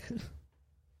 Fuck.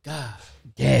 God.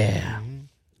 Yeah. Mm-hmm.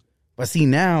 But see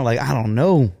now, like, I don't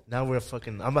know. Now we're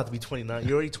fucking, I'm about to be 29.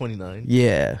 You're already 29.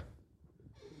 Yeah.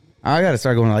 I gotta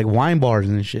start going to like wine bars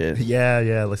and shit.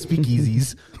 Yeah, like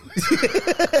speakeasies.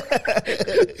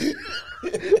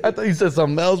 I thought you said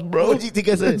something else, bro. What do you think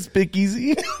I said?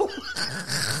 Speakeasy.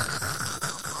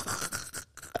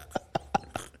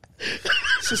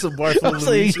 It's just a bar full of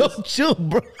Luis. Yo, chill,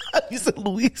 bro. You said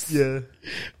Luis. Yeah.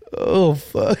 Oh,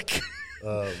 fuck.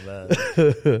 Oh, man.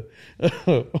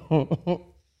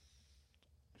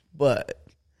 But,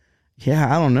 yeah,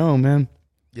 I don't know, man.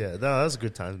 Yeah, that was a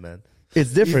good time, man.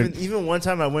 It's different. Even one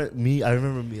time I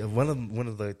remember one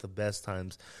of the best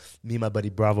times. Me and my buddy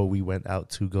Bravo, we went out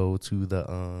to go to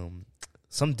the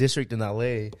some district in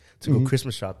LA to go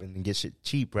Christmas shopping and get shit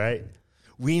cheap, right?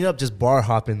 We ended up just bar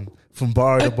hopping from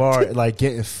bar to bar, like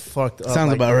getting fucked up. Sounds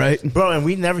like, about right, bro. And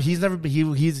he's never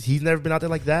been out there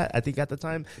like that. I think at the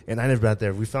time, and I never been out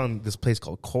there. We found this place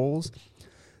called Cole's.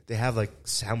 They have like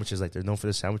sandwiches, like they're known for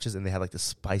their sandwiches, and they have like the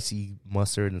spicy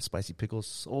mustard and spicy pickles.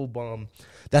 So bomb.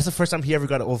 That's the first time he ever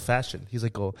got an old fashioned. He's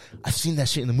like, "Oh, I've seen that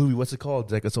shit in the movie. What's it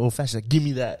called?" Like, it's old fashioned. Like, give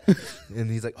me that.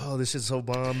 And he's like, "Oh, this shit's so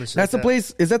bomb." That's the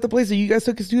place. Is that the place that you guys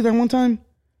took us to that one time?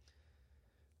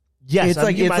 Yes,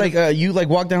 it's you like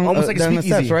walk down almost like down a the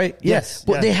steps, right? Yes,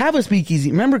 but they have a speakeasy.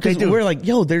 Remember, because we're like,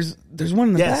 yo, there's one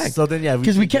in the back. So then,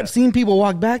 because we kept seeing people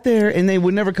walk back there and they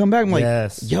would never come back. I'm like,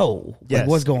 yo, yes. Like,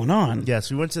 what's going on? Yes,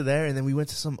 we went to there and then we went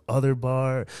to some other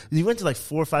bar. We went to like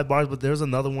 4 or 5 bars, but there was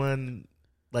another one.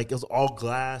 Like, it was all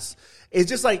glass.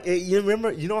 It's just like, you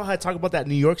remember, you know how I talk about that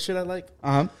New York shit I like?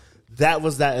 That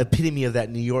was that epitome of that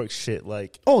New York shit.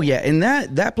 Like, oh yeah, and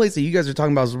that place that you guys are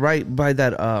talking about is right by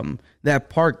that that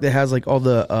park that has like all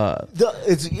the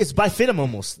it's by FITM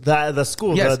almost the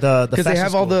school. Yes, because they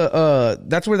have school. all the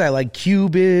that's where that like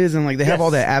cube is, and like they have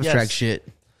all that abstract shit.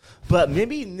 But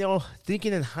maybe,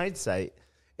 thinking in hindsight,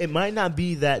 it might not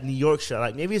be that New York shit.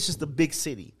 Like, maybe it's just a big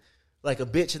city. Like a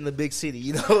bitch in the big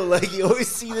city, like you always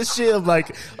see this shit of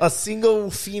like a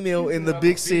single female in the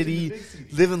big city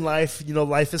living life.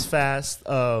 Life is fast.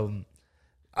 I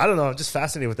don't know. I'm just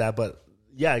fascinated with that. But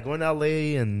yeah, going to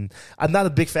LA, and I'm not a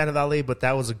big fan of LA, but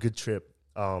that was a good trip.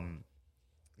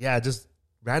 Yeah, just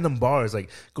random bars,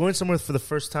 like going somewhere for the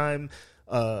first time.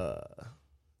 I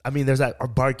mean, there's that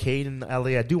barcade in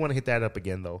LA. I do want to hit that up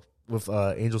again though. With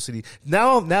Angel City.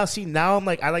 Now I'm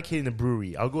like, I like hitting a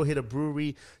brewery. I'll go hit a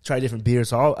brewery, try different beers.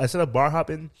 So instead of bar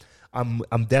hopping, I'm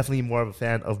definitely more of a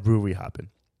fan of brewery hopping.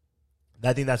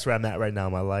 I think that's where I'm at right now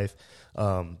in my life.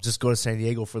 Just go to San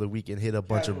Diego for the weekend, hit a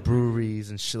bunch of breweries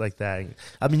and shit like that.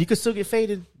 I mean, you can still get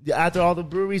faded after all the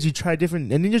breweries. You try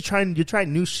different, and then you're trying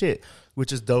new shit,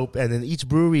 which is dope. And then each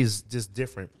brewery is just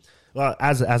different. Well,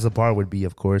 as a bar would be,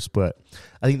 of course, but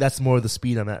I think that's more of the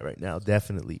speed I'm at right now.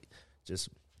 Definitely,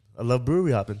 I love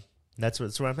brewery hopping. That's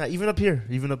where I'm at. Even up here,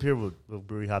 we'll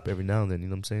brewery hop every now and then. You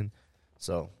know what I'm saying?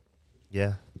 So,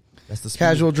 yeah, that's the speed.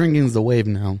 Casual drinking is the wave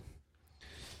now.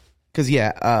 Because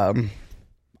I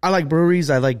like breweries.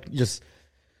 I like just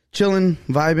chilling,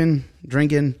 vibing,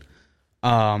 drinking.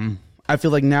 I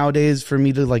feel like nowadays for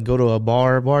me to like go to a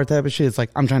bar type of shit, it's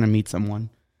like I'm trying to meet someone.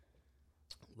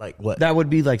 Like what? That would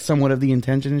be like somewhat of the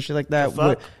intention and shit like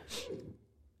that.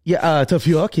 Yeah, to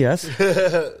fuck, yes. You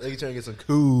trying to get some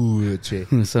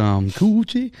coochie. Some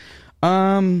coochie.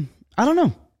 I don't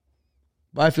know.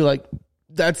 But I feel like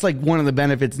that's like one of the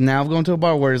benefits now of going to a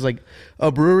bar, whereas like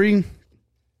a brewery,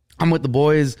 I'm with the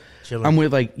boys. Chilling. I'm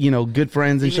with like, good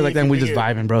friends and Even shit like if that. And you we just figure-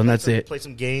 vibing, bro. And that's it. Play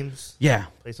some games. Yeah.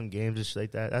 Play some games and shit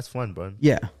like that. That's fun, bro.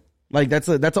 Yeah. Like that's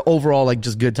an overall like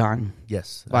just good time.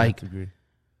 Yes. I Like- have to agree.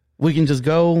 We can just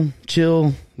go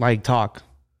chill, like talk,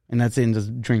 and that's it, and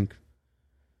just drink.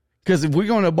 Because if we're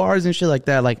going to bars and shit like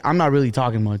that, like I'm not really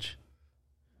talking much.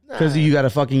 Because you got to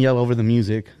fucking yell over the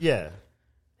music. Yeah.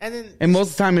 And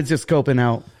most of the time it's just scoping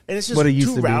out. And it's just what it used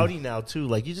too to be. rowdy now too.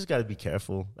 Like you just got to be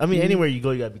careful. I mean, anywhere you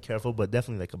go, you got to be careful. But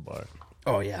definitely like a bar.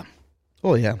 Oh yeah.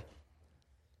 Oh yeah.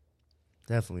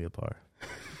 Definitely a bar.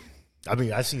 I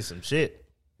mean, I've seen some shit.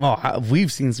 Oh,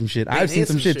 we've seen some shit. I've seen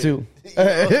some shit too.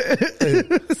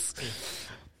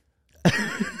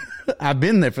 I've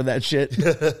been there for that shit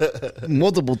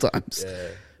multiple times. Yeah.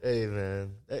 Hey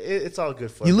man, it's all good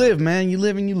fun. You live, man. You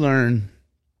live and you learn.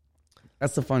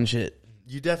 That's the fun shit.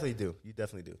 You definitely do. You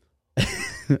definitely do.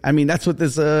 I mean, that's what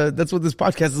this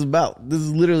podcast is about. This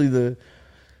is literally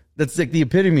that's like the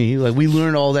epitome. Like we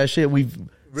learn all that shit. We've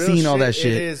seen all that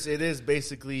shit. It is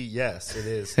basically, yes, it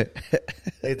is.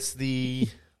 It's the,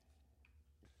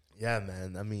 yeah,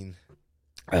 man. I mean,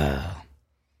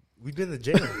 we've been to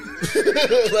jail.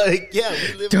 Like, yeah,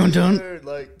 we live Dun, in dun. the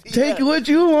like, Take yeah. what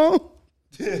you want.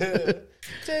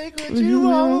 Take what you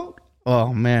want.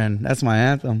 Oh man, that's my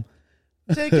anthem.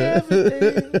 Take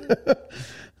everything.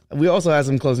 We also had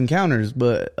some close encounters,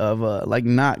 but of like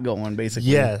not going basically.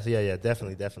 Yeah,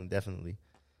 definitely. This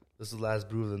is the last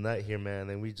brew of the night here, man,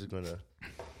 and we just gonna.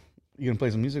 You gonna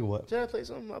play some music or what? Should I play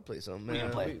something? I'll play something, man. We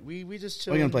gonna play? We just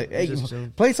chill. What are you gonna play? Hey,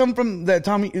 play something from that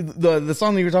Tommy, the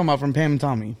song that you were talking about from Pam and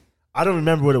Tommy. I don't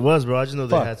remember what it was, bro. I just know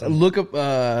they had something. Look up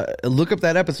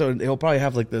that episode. He'll probably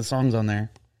have like the songs on there.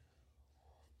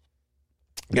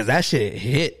 Because that shit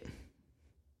hit.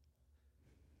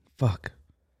 Fuck.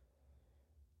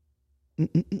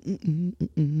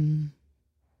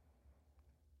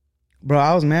 Bro,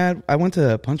 I was mad. I went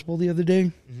to Punch Bowl the other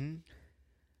day.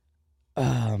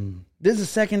 This is the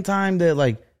second time that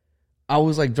like I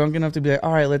was like drunk enough to be like,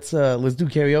 all right, let's do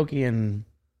karaoke, and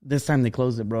this time they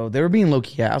closed it, bro. They were being low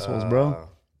key assholes, bro.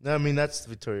 No, I mean that's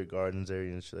Victoria Gardens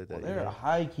area and shit like that. They're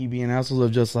high key being assholes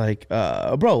of just like,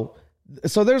 bro.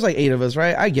 So there's like 8 of us,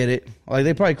 right? I get it. Like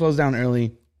they probably closed down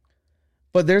early,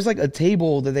 but there's like a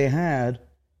table that they had,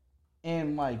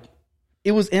 and like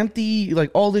it was empty, like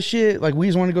all this shit. Like we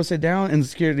just want to go sit down, and the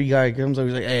security guy comes over,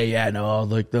 he's like, "Hey, yeah, no."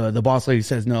 Like the boss lady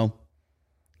says no.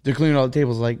 They're cleaning all the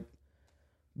tables. Like,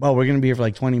 bro, we're gonna be here for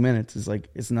like 20 minutes. It's like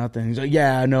it's nothing. He's like,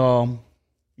 "Yeah, no,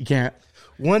 you can't."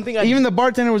 One thing, Even the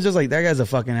bartender was just like, "That guy's a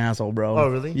fucking asshole, bro." Oh,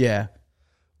 really? Yeah.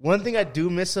 One thing I do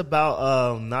miss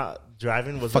about not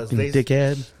driving was Fucking those days,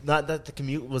 dickhead. Not that the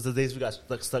commute was the days we got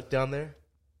stuck down there.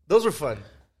 Those were fun.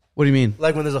 What do you mean?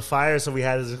 Like when there's a fire, so we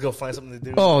had to just go find something to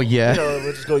do. Oh yeah. You know,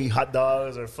 we'll just go eat hot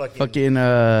dogs or fucking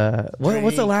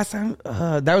what's the last time?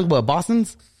 That was what,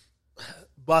 Boston's?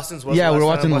 Boston's was. Yeah, the we last were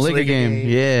watching time I the watched Laker game.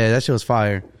 Yeah, that shit was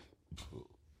fire.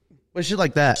 But shit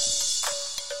like that. Is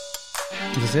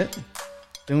this it?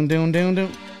 Doom.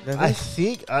 I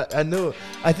think I know.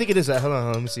 I think it is that. Hold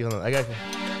on, let me see. Hold on, I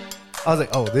was like,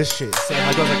 oh, this shit. So I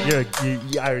was like,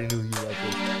 you I already knew you like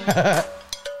this.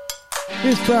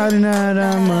 It's Friday night,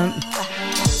 I'm on.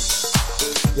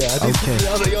 Yeah, I think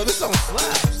I was like, yo, this song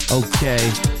slaps. Okay.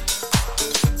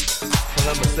 If I'm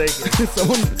not mistaken.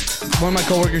 One of my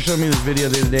coworkers showed me this video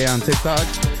the other day on TikTok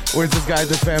where it's this guy at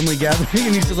the family gathering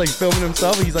and he's just like filming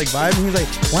himself and he's like vibing. He's like,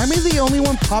 why am I the only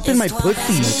one popping my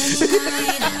pussy?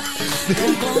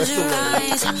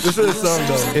 This is a song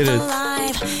though. It is. Why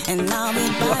am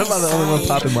I the only one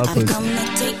popping my pussy?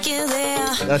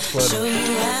 That's funny.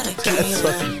 That's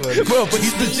fucking funny. Bro, but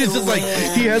he's just like,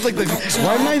 he has like the,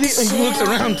 why am I the, and he looks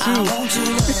around too.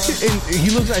 And he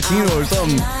looks Latino or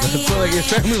something. So like his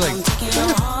family like,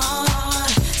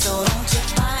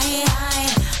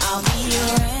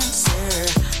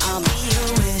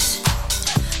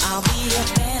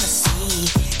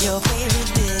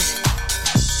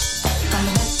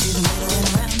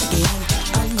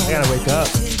 I gotta wake up.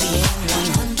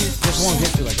 just won't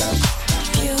hit you like that.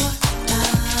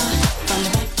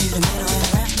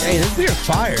 Hey, this beer's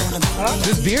fire.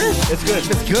 This beer? It's good.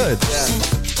 It's good.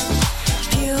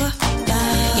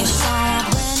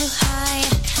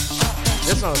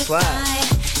 This song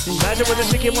slaps. Imagine when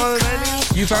this shit came on in the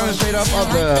 90s. You found it straight off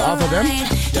of them?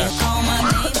 Yeah.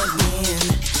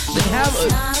 They have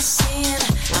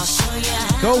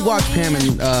go watch Pam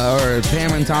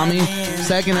and Tommy.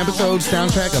 Second episode,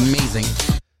 soundtrack, amazing.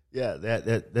 Yeah, that.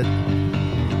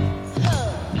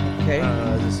 Okay.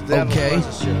 They have a Okay. bunch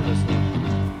of shit on this one.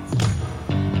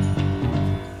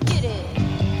 Get it.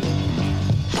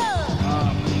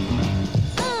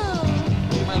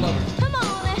 My lover. Come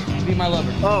on. Be My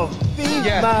Lover. Oh, be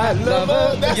Yeah. my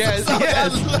lover. That's Yes, the song.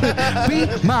 yes. Be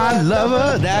My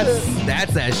Lover. That's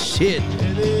that shit.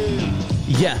 It is.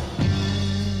 Yeah.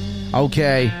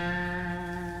 Okay.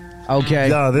 Yo,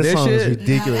 this song is shit-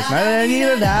 ridiculous. This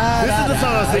is the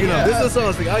song I was thinking of. This is the song I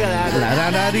was thinking. Oh, yeah.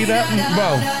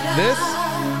 Bro, this,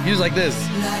 use like this.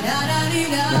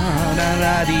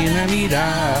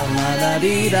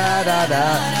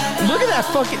 Look at that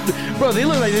fucking, bro, they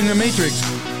look like in the Matrix.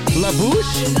 La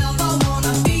Bouche?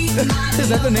 Is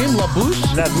that the name? La Bouche?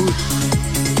 La Bouche.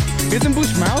 Isn't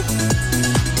Bouche mouth?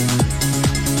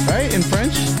 Right? In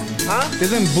French? Huh?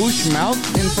 Isn't Bouche mouth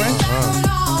in French?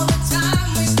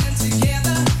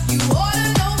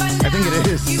 I think it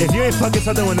is. If you ain't fucking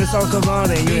something when this song comes on,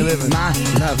 then you ain't living. My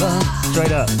lover.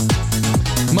 Straight up.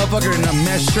 Motherfucker in a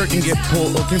mesh shirt can pull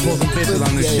some bitches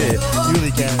on this shit. You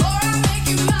really can.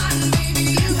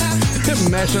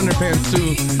 Mesh underpants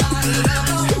too.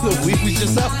 The week we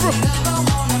just up, bro.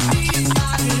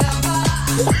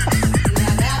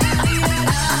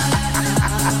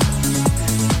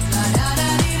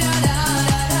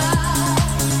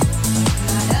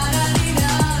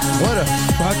 What a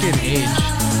fucking age.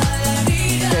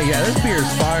 Yeah, this beer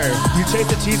is fire. You taste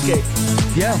the cheesecake.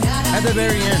 Yeah, at the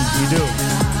very end. You do.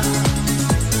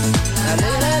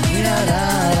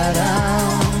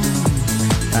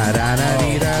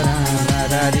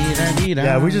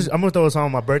 Yeah, I'm gonna throw this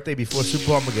on my birthday before Super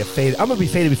Bowl. I'm gonna get faded. I'm gonna be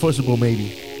faded before Super Bowl,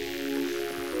 maybe.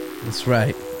 That's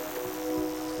right.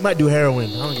 Might do heroin.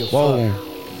 I don't give a Whoa.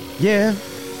 fuck. Yeah.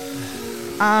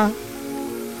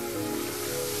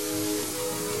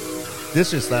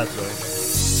 This just slaps, though.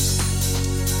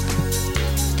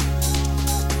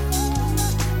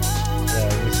 Yeah,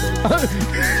 let me say.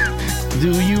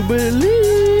 Do you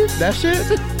believe that shit?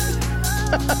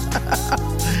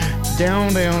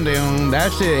 Down, down, down.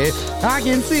 That shit. I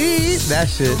can see that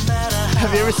shit.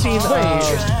 Have you ever seen?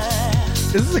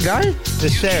 Is this a guy? The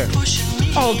Cher.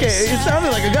 Oh, okay. It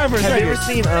sounded like a guy for a Have second. you ever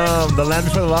seen The Land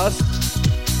Before the Lost?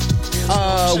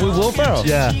 With Will Ferrell.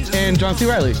 Yeah. And John C.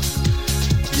 Reilly.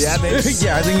 Yeah, man.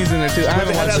 Yeah, I think he's in there too. I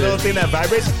haven't Have watched that little it. thing that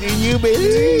vibrates. Do you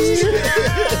believe?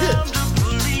 Yeah.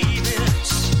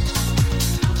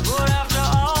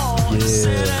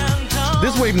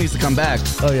 This wave needs to come back.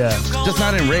 Oh yeah. Just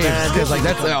not in raves. Man, Because like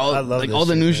that's all, I love like this all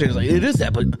the new shit, shit is like it is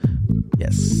that, but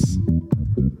yes.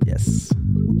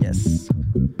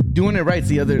 Doing it right's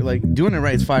the other doing it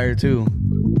right's fire too.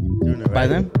 Doing it right. By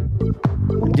them.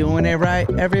 Doing it right,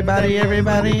 everybody, and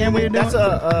we're doing. That's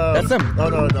that's them. Oh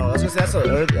no, I was gonna say that's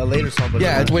a later song. But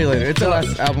Yeah, it's way later. It's the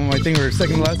last album, I think, or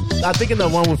second to last. I'm thinking the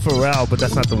one with Pharrell, but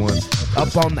that's not the one.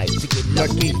 Up All Night to Get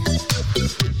Lucky.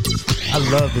 I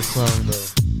love this song though.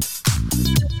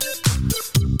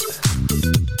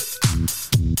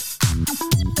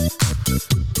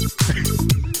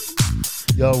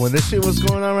 Yo, when this shit was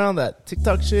going around, that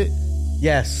TikTok shit,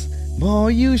 Yes. Boy,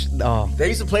 you. they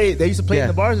used to play. They used to play in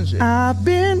the bars and shit. I've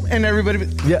been, and everybody.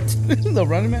 Yeah, The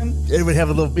Running Man. it would have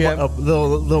a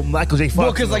little Michael J. Fox.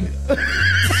 Well, because like.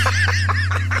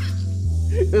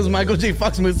 It was Michael J.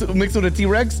 Fox mixed with a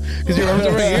T-Rex. Because your arms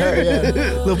are right here.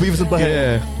 Little Beavis and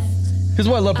Butthead. Yeah. Because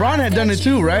what, LeBron had done it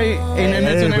too, right? And then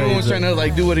that's when everyone was trying to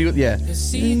like do what he was. Yeah.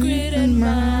 This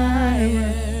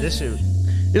shit.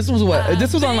 This was what?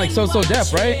 This was on like So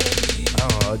Def, right?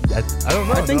 I don't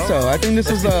know. I think so. I think this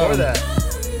was before that.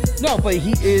 No, but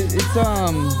it's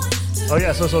Oh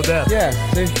yeah, So Def. yeah.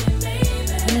 See?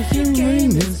 If your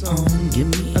name is on, give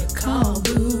me a call,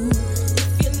 boo.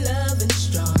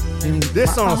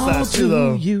 This song slaps too,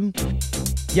 though. You.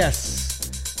 Yes.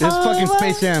 This fucking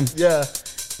Space Jam. Yeah.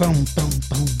 Boom, boom,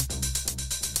 boom.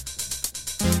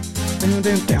 Down,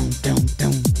 down, down, down,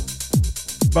 down.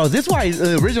 Bro, this is why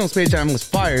the original Space Jam was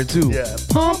fire too. Yeah.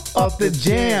 Pump up the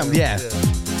jam. Yeah.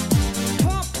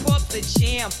 Pump up the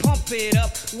jam, pump it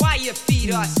up while your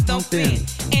feet are stumping.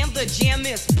 And the jam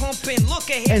is pumping. Look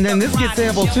ahead. And then this gets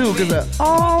sampled too, because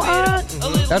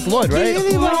that's Lloyd, right?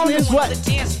 Really want is what?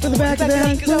 To the back of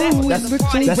that That's one of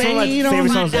my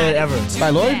favorite songs ever. By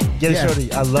Lloyd? Get It Yeah. Shorty.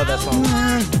 I love that song.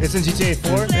 It's in GTA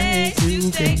 4.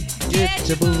 You can get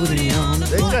your booty on.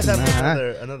 These guys have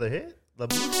another hit. La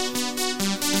Bouche.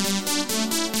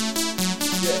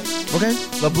 Okay.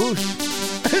 La Bouche.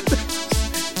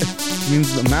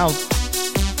 Means the mouth.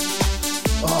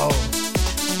 Oh.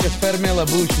 Que ferme la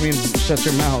bouche means shut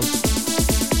your mouth.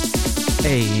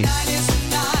 Hey.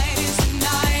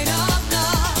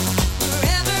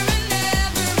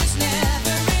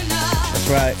 That's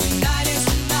right.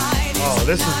 Oh,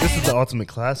 this is the ultimate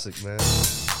classic, man.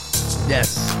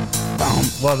 Yes. Boom.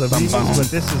 Well, the Bum, remix, bum. but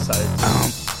this is like,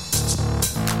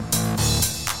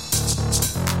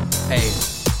 Hey.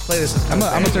 play this. I'm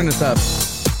gonna turn this up.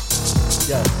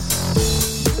 Yes.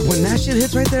 When that shit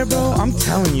hits right there, bro, I'm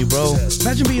telling you, bro.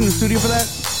 Imagine being in the studio for that.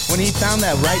 When he found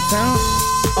that right sound.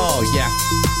 Oh, yeah.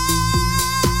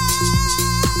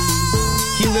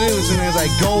 He literally was in there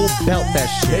like, go belt that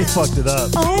shit. They fucked it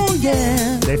up. Oh,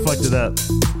 yeah. They fucked it up.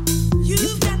 You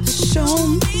got to show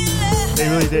me. They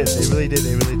really did. They really did.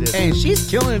 They really did. And she's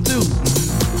killing it, too.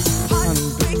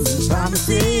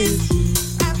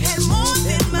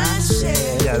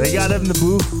 Yeah, they got him in the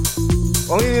booth.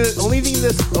 Only thing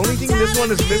this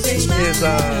one is missing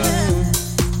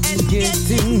is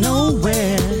getting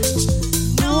nowhere.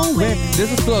 This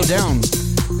is slowed down.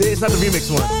 It's not the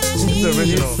remix one. It's the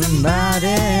original.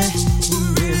 Somebody who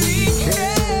really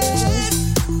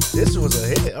cares. This was a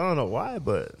hit. I don't know why,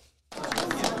 but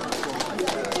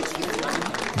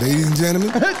ladies and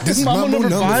gentlemen, this is Mambo number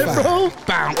 5, bro.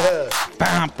 Bow,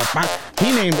 bow, bow, bow.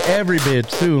 He named every bitch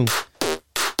too.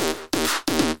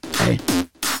 Hey.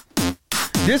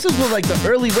 This is what like the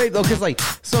early wave though, cause like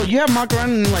so you have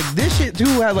Macarena and like this shit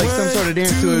too had like some sort of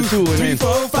dance to it too, and then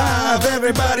 4, 5,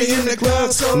 everybody in the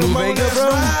club, so New Vega, bro.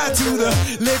 Ride to the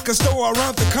liquor store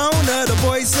around the corner. The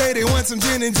boys say they want some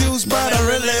gin and juice, but I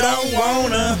really don't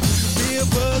wanna be a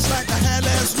buzz like I had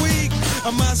last week.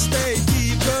 I must stay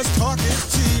deep, cause talk is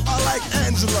cheap. I like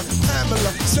Angela,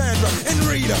 Pamela, Sandra, and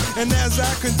Rita. And as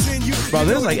I continue, bro,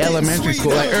 this is like elementary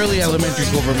school, like early elementary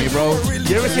school for me, bro.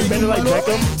 You ever seen Better Like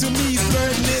Beckham?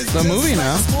 The movie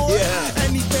now. Yeah,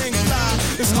 anything fly,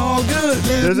 it's all good.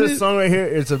 There's this song right here.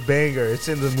 It's a banger. It's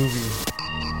in the movie.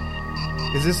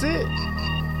 Is this it?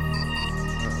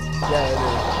 Yeah, it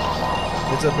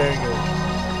is. It's a banger.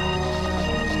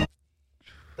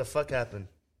 The fuck happened?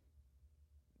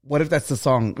 What if that's the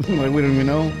song? Like, we don't even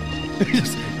know.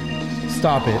 Just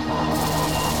stop it.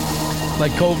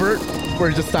 Like Covert, where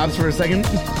it just stops for a second.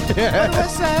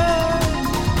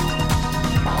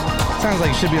 Sounds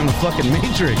like it should be on the fucking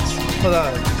Matrix. Hold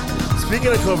on. Speaking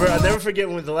of Covert, I'll never forget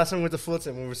when the last time we went to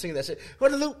Fulton when we were singing that shit.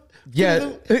 What a loop.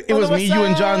 Yeah, it was me, you,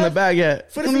 and John in the back. Yeah.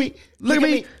 Look at me. Look at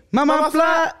me. Mama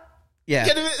fly. Yeah.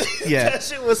 Yeah. That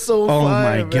shit was so oh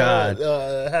fire, my God.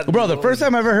 Bro, the first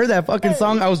time I ever heard that fucking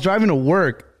song, I was driving to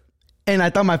work. And I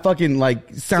thought my fucking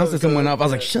like sound system went off. I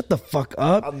was like, shut the fuck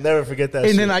up. I'll never forget that and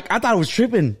shit. then like I thought I was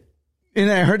tripping. And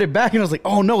then I heard it back and I was like,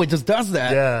 oh no, it just does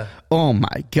that. Yeah. Oh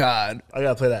my God. I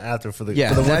gotta play that after for the yeah.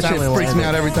 For the that one shit time freaks me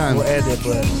out every time. We'll end it,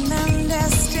 but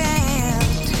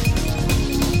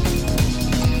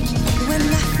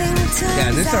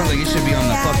yeah, this sounds like it should be on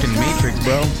the fucking Matrix,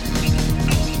 bro.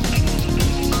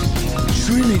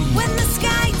 Trinity. When the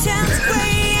sky turns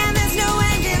gray and there's no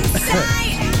end in sight.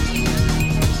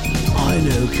 I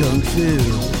know Kung Fu.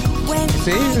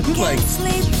 See? Like,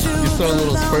 you throw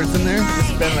little spurts in there.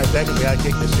 it's been like Beckham. We gotta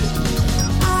kick this shit.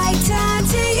 I turn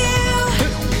to you.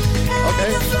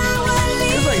 Okay.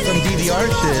 It's like some DDR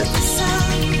shit.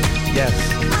 Yes.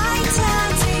 I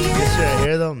turn to you. This shit right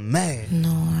here though, man.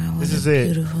 This is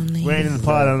it. We're ending the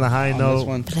pod on a high note.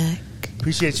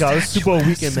 Appreciate y'all. This is Super Bowl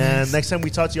weekend, man. Next time we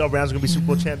talk to y'all, Browns are gonna be Super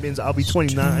Bowl champions. I'll be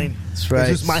 29. That's right.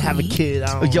 This might have a kid.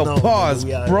 I don't know. Pause,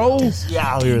 bro. We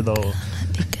out here though.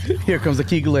 Here comes the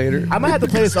Kegelator. I might have to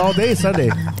play this all day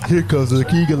Sunday. Here comes the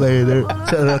Kegelator.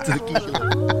 Shout out to the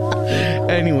Kegelator.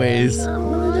 Anyways,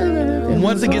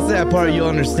 once it gets to that part, you'll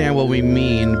understand what we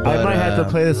mean. But, I might have to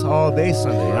play this all day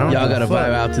Sunday. Y'all gotta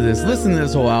vibe out to this. Listen to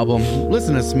this whole album.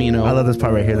 Listen to Smino. I love this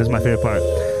part right here. This is my favorite part.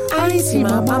 I ain't seen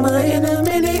my mama in a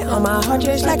minute. On my heart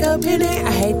just like a penny.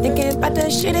 I hate thinking about the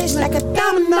shit, it's like a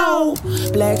domino.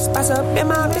 Black spots up in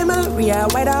my memory. I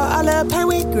white out all the paint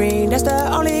with green. That's the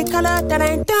only color that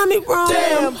ain't done me wrong.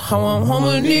 Damn, I want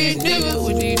harmony, nigga.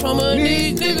 With these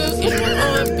harmony, nigga. It's my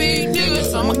R&B, nigga.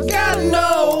 So I'ma gotta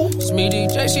know. Smitty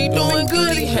J, she doing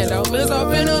goody. Hand out mills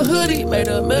off in a hoodie. Made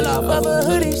a mill off of a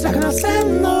hoodie. Second I said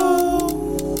no.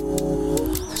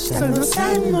 Second I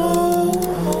said no.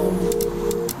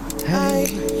 Hey,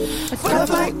 for the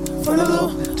fight, from the low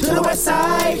to the west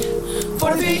side.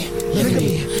 40 feet, look at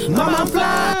me, mama, I'm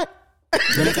fly.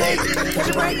 To the face, catch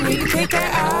a break, need to take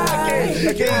that eye.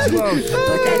 Put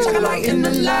that chocolate in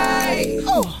the light.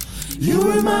 You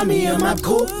remind me of my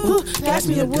cool. Pass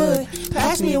me a wood,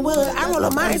 pass me a wood. I roll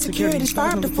on my insecurities,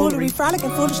 fire up the foolery. Frolic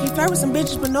and foolishly flirt with some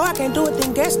bitches, but no, I can't do it.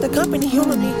 Then guess the company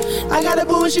humor me. I got a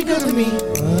boo and she good to me.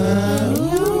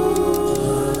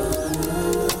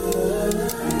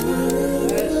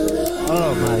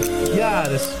 Oh my God,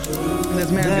 this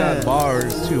man's got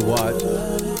bars too. Watch,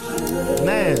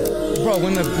 man, bro.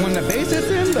 When the bass hits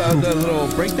him, the little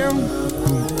breakdown.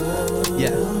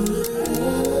 Yeah,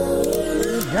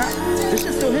 this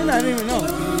shit's still hitting. I didn't even know.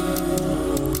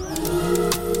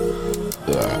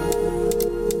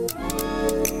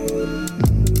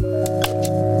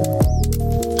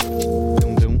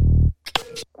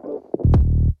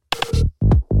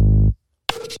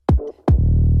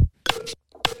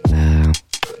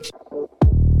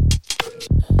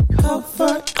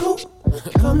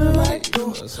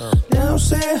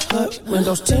 Downstairs hut,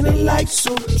 windows tinted like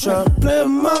Sutra.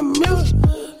 Playing my music,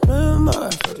 playing my.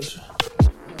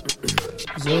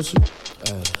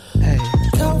 Hey.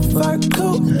 Comfort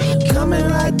coupe, coming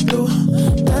right through.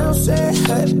 Downstairs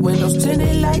hut, windows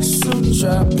tinted like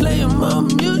Sutra. Playing my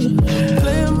music,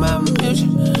 playing my music.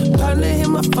 Partner hit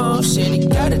my phone, said he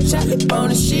got a chocolate bone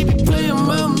and she be playing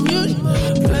my music,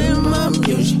 playing my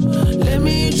music. Let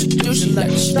me introduce you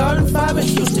like a starting five in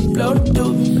Houston, blow the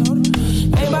doobie.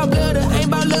 Ain't about blood, ain't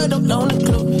about love, don't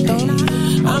include me.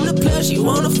 I'm the plus you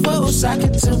wanna fuck, sock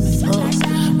it to me.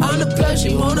 I'm the plus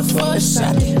you wanna fuck,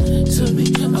 sock it to me.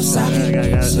 I'm socking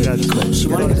it. She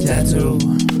wanna get a tattoo.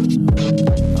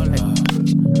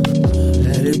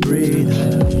 Let it breathe,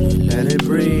 let it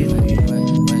breathe.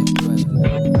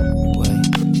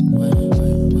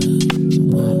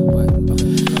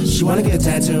 She wanna get a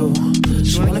tattoo.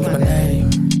 She wanna get my name.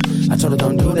 I told her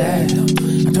don't do that.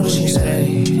 I told her she can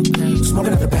stay.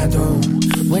 Smoking at the bathroom.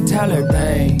 Went tell her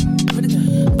thing.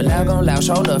 But loud gon' loud,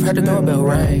 show love, heard the doorbell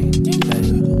ring.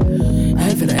 I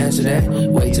ain't finna answer that.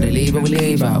 Wait till they leave and we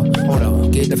leave out. Hold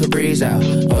on, get the Febreze out.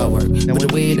 Your work, then with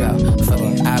the weed out. Fuck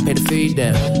it, I pay the feed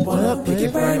down. Pull up, pick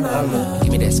your brain out.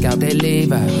 Give me that scalp, that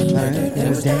leave out. It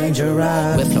was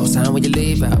dangerous. With flow sign when you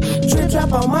leave out. Drip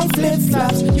drop on my flip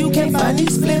flops. You can't find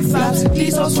these flip flops.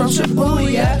 These hoes from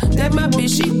Shibuya. That my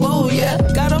bitch, she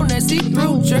booyah. Got on that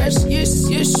see-through dress. Yes,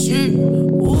 yes, shit.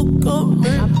 Ooh, come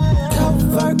here.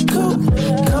 Comfort coupe,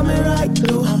 coming right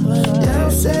through.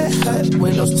 Downstairs hut,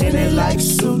 windows tinted like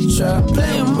Sutra.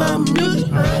 Playing my music,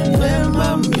 playing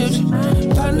my music.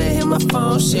 Partner hit my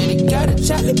phone, said he got a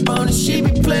chocolate bone and she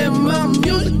be playing my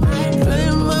music,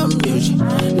 playing my music.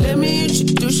 Let me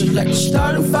introduce you like a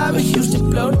starting five in Houston,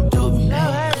 blow the doobie.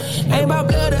 Ain't about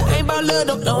blood, ain't about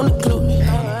love, don't include me.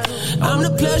 I'm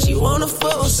the plus you wanna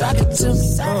fuck, sock it to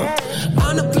me.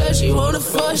 I'm the plus you wanna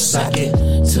fuck, sock it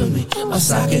to me. I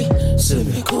sock it to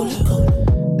me. Cool.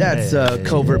 That's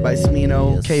Covert by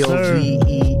Smino, yes, Kogert.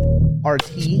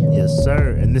 Yes,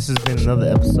 sir. And this has been another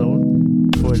episode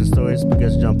for the Stories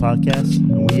Progressive Jump Podcast.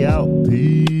 And we out.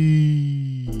 Peace.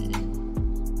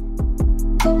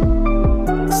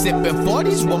 Sipping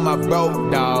 40s with my bro,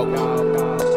 dog.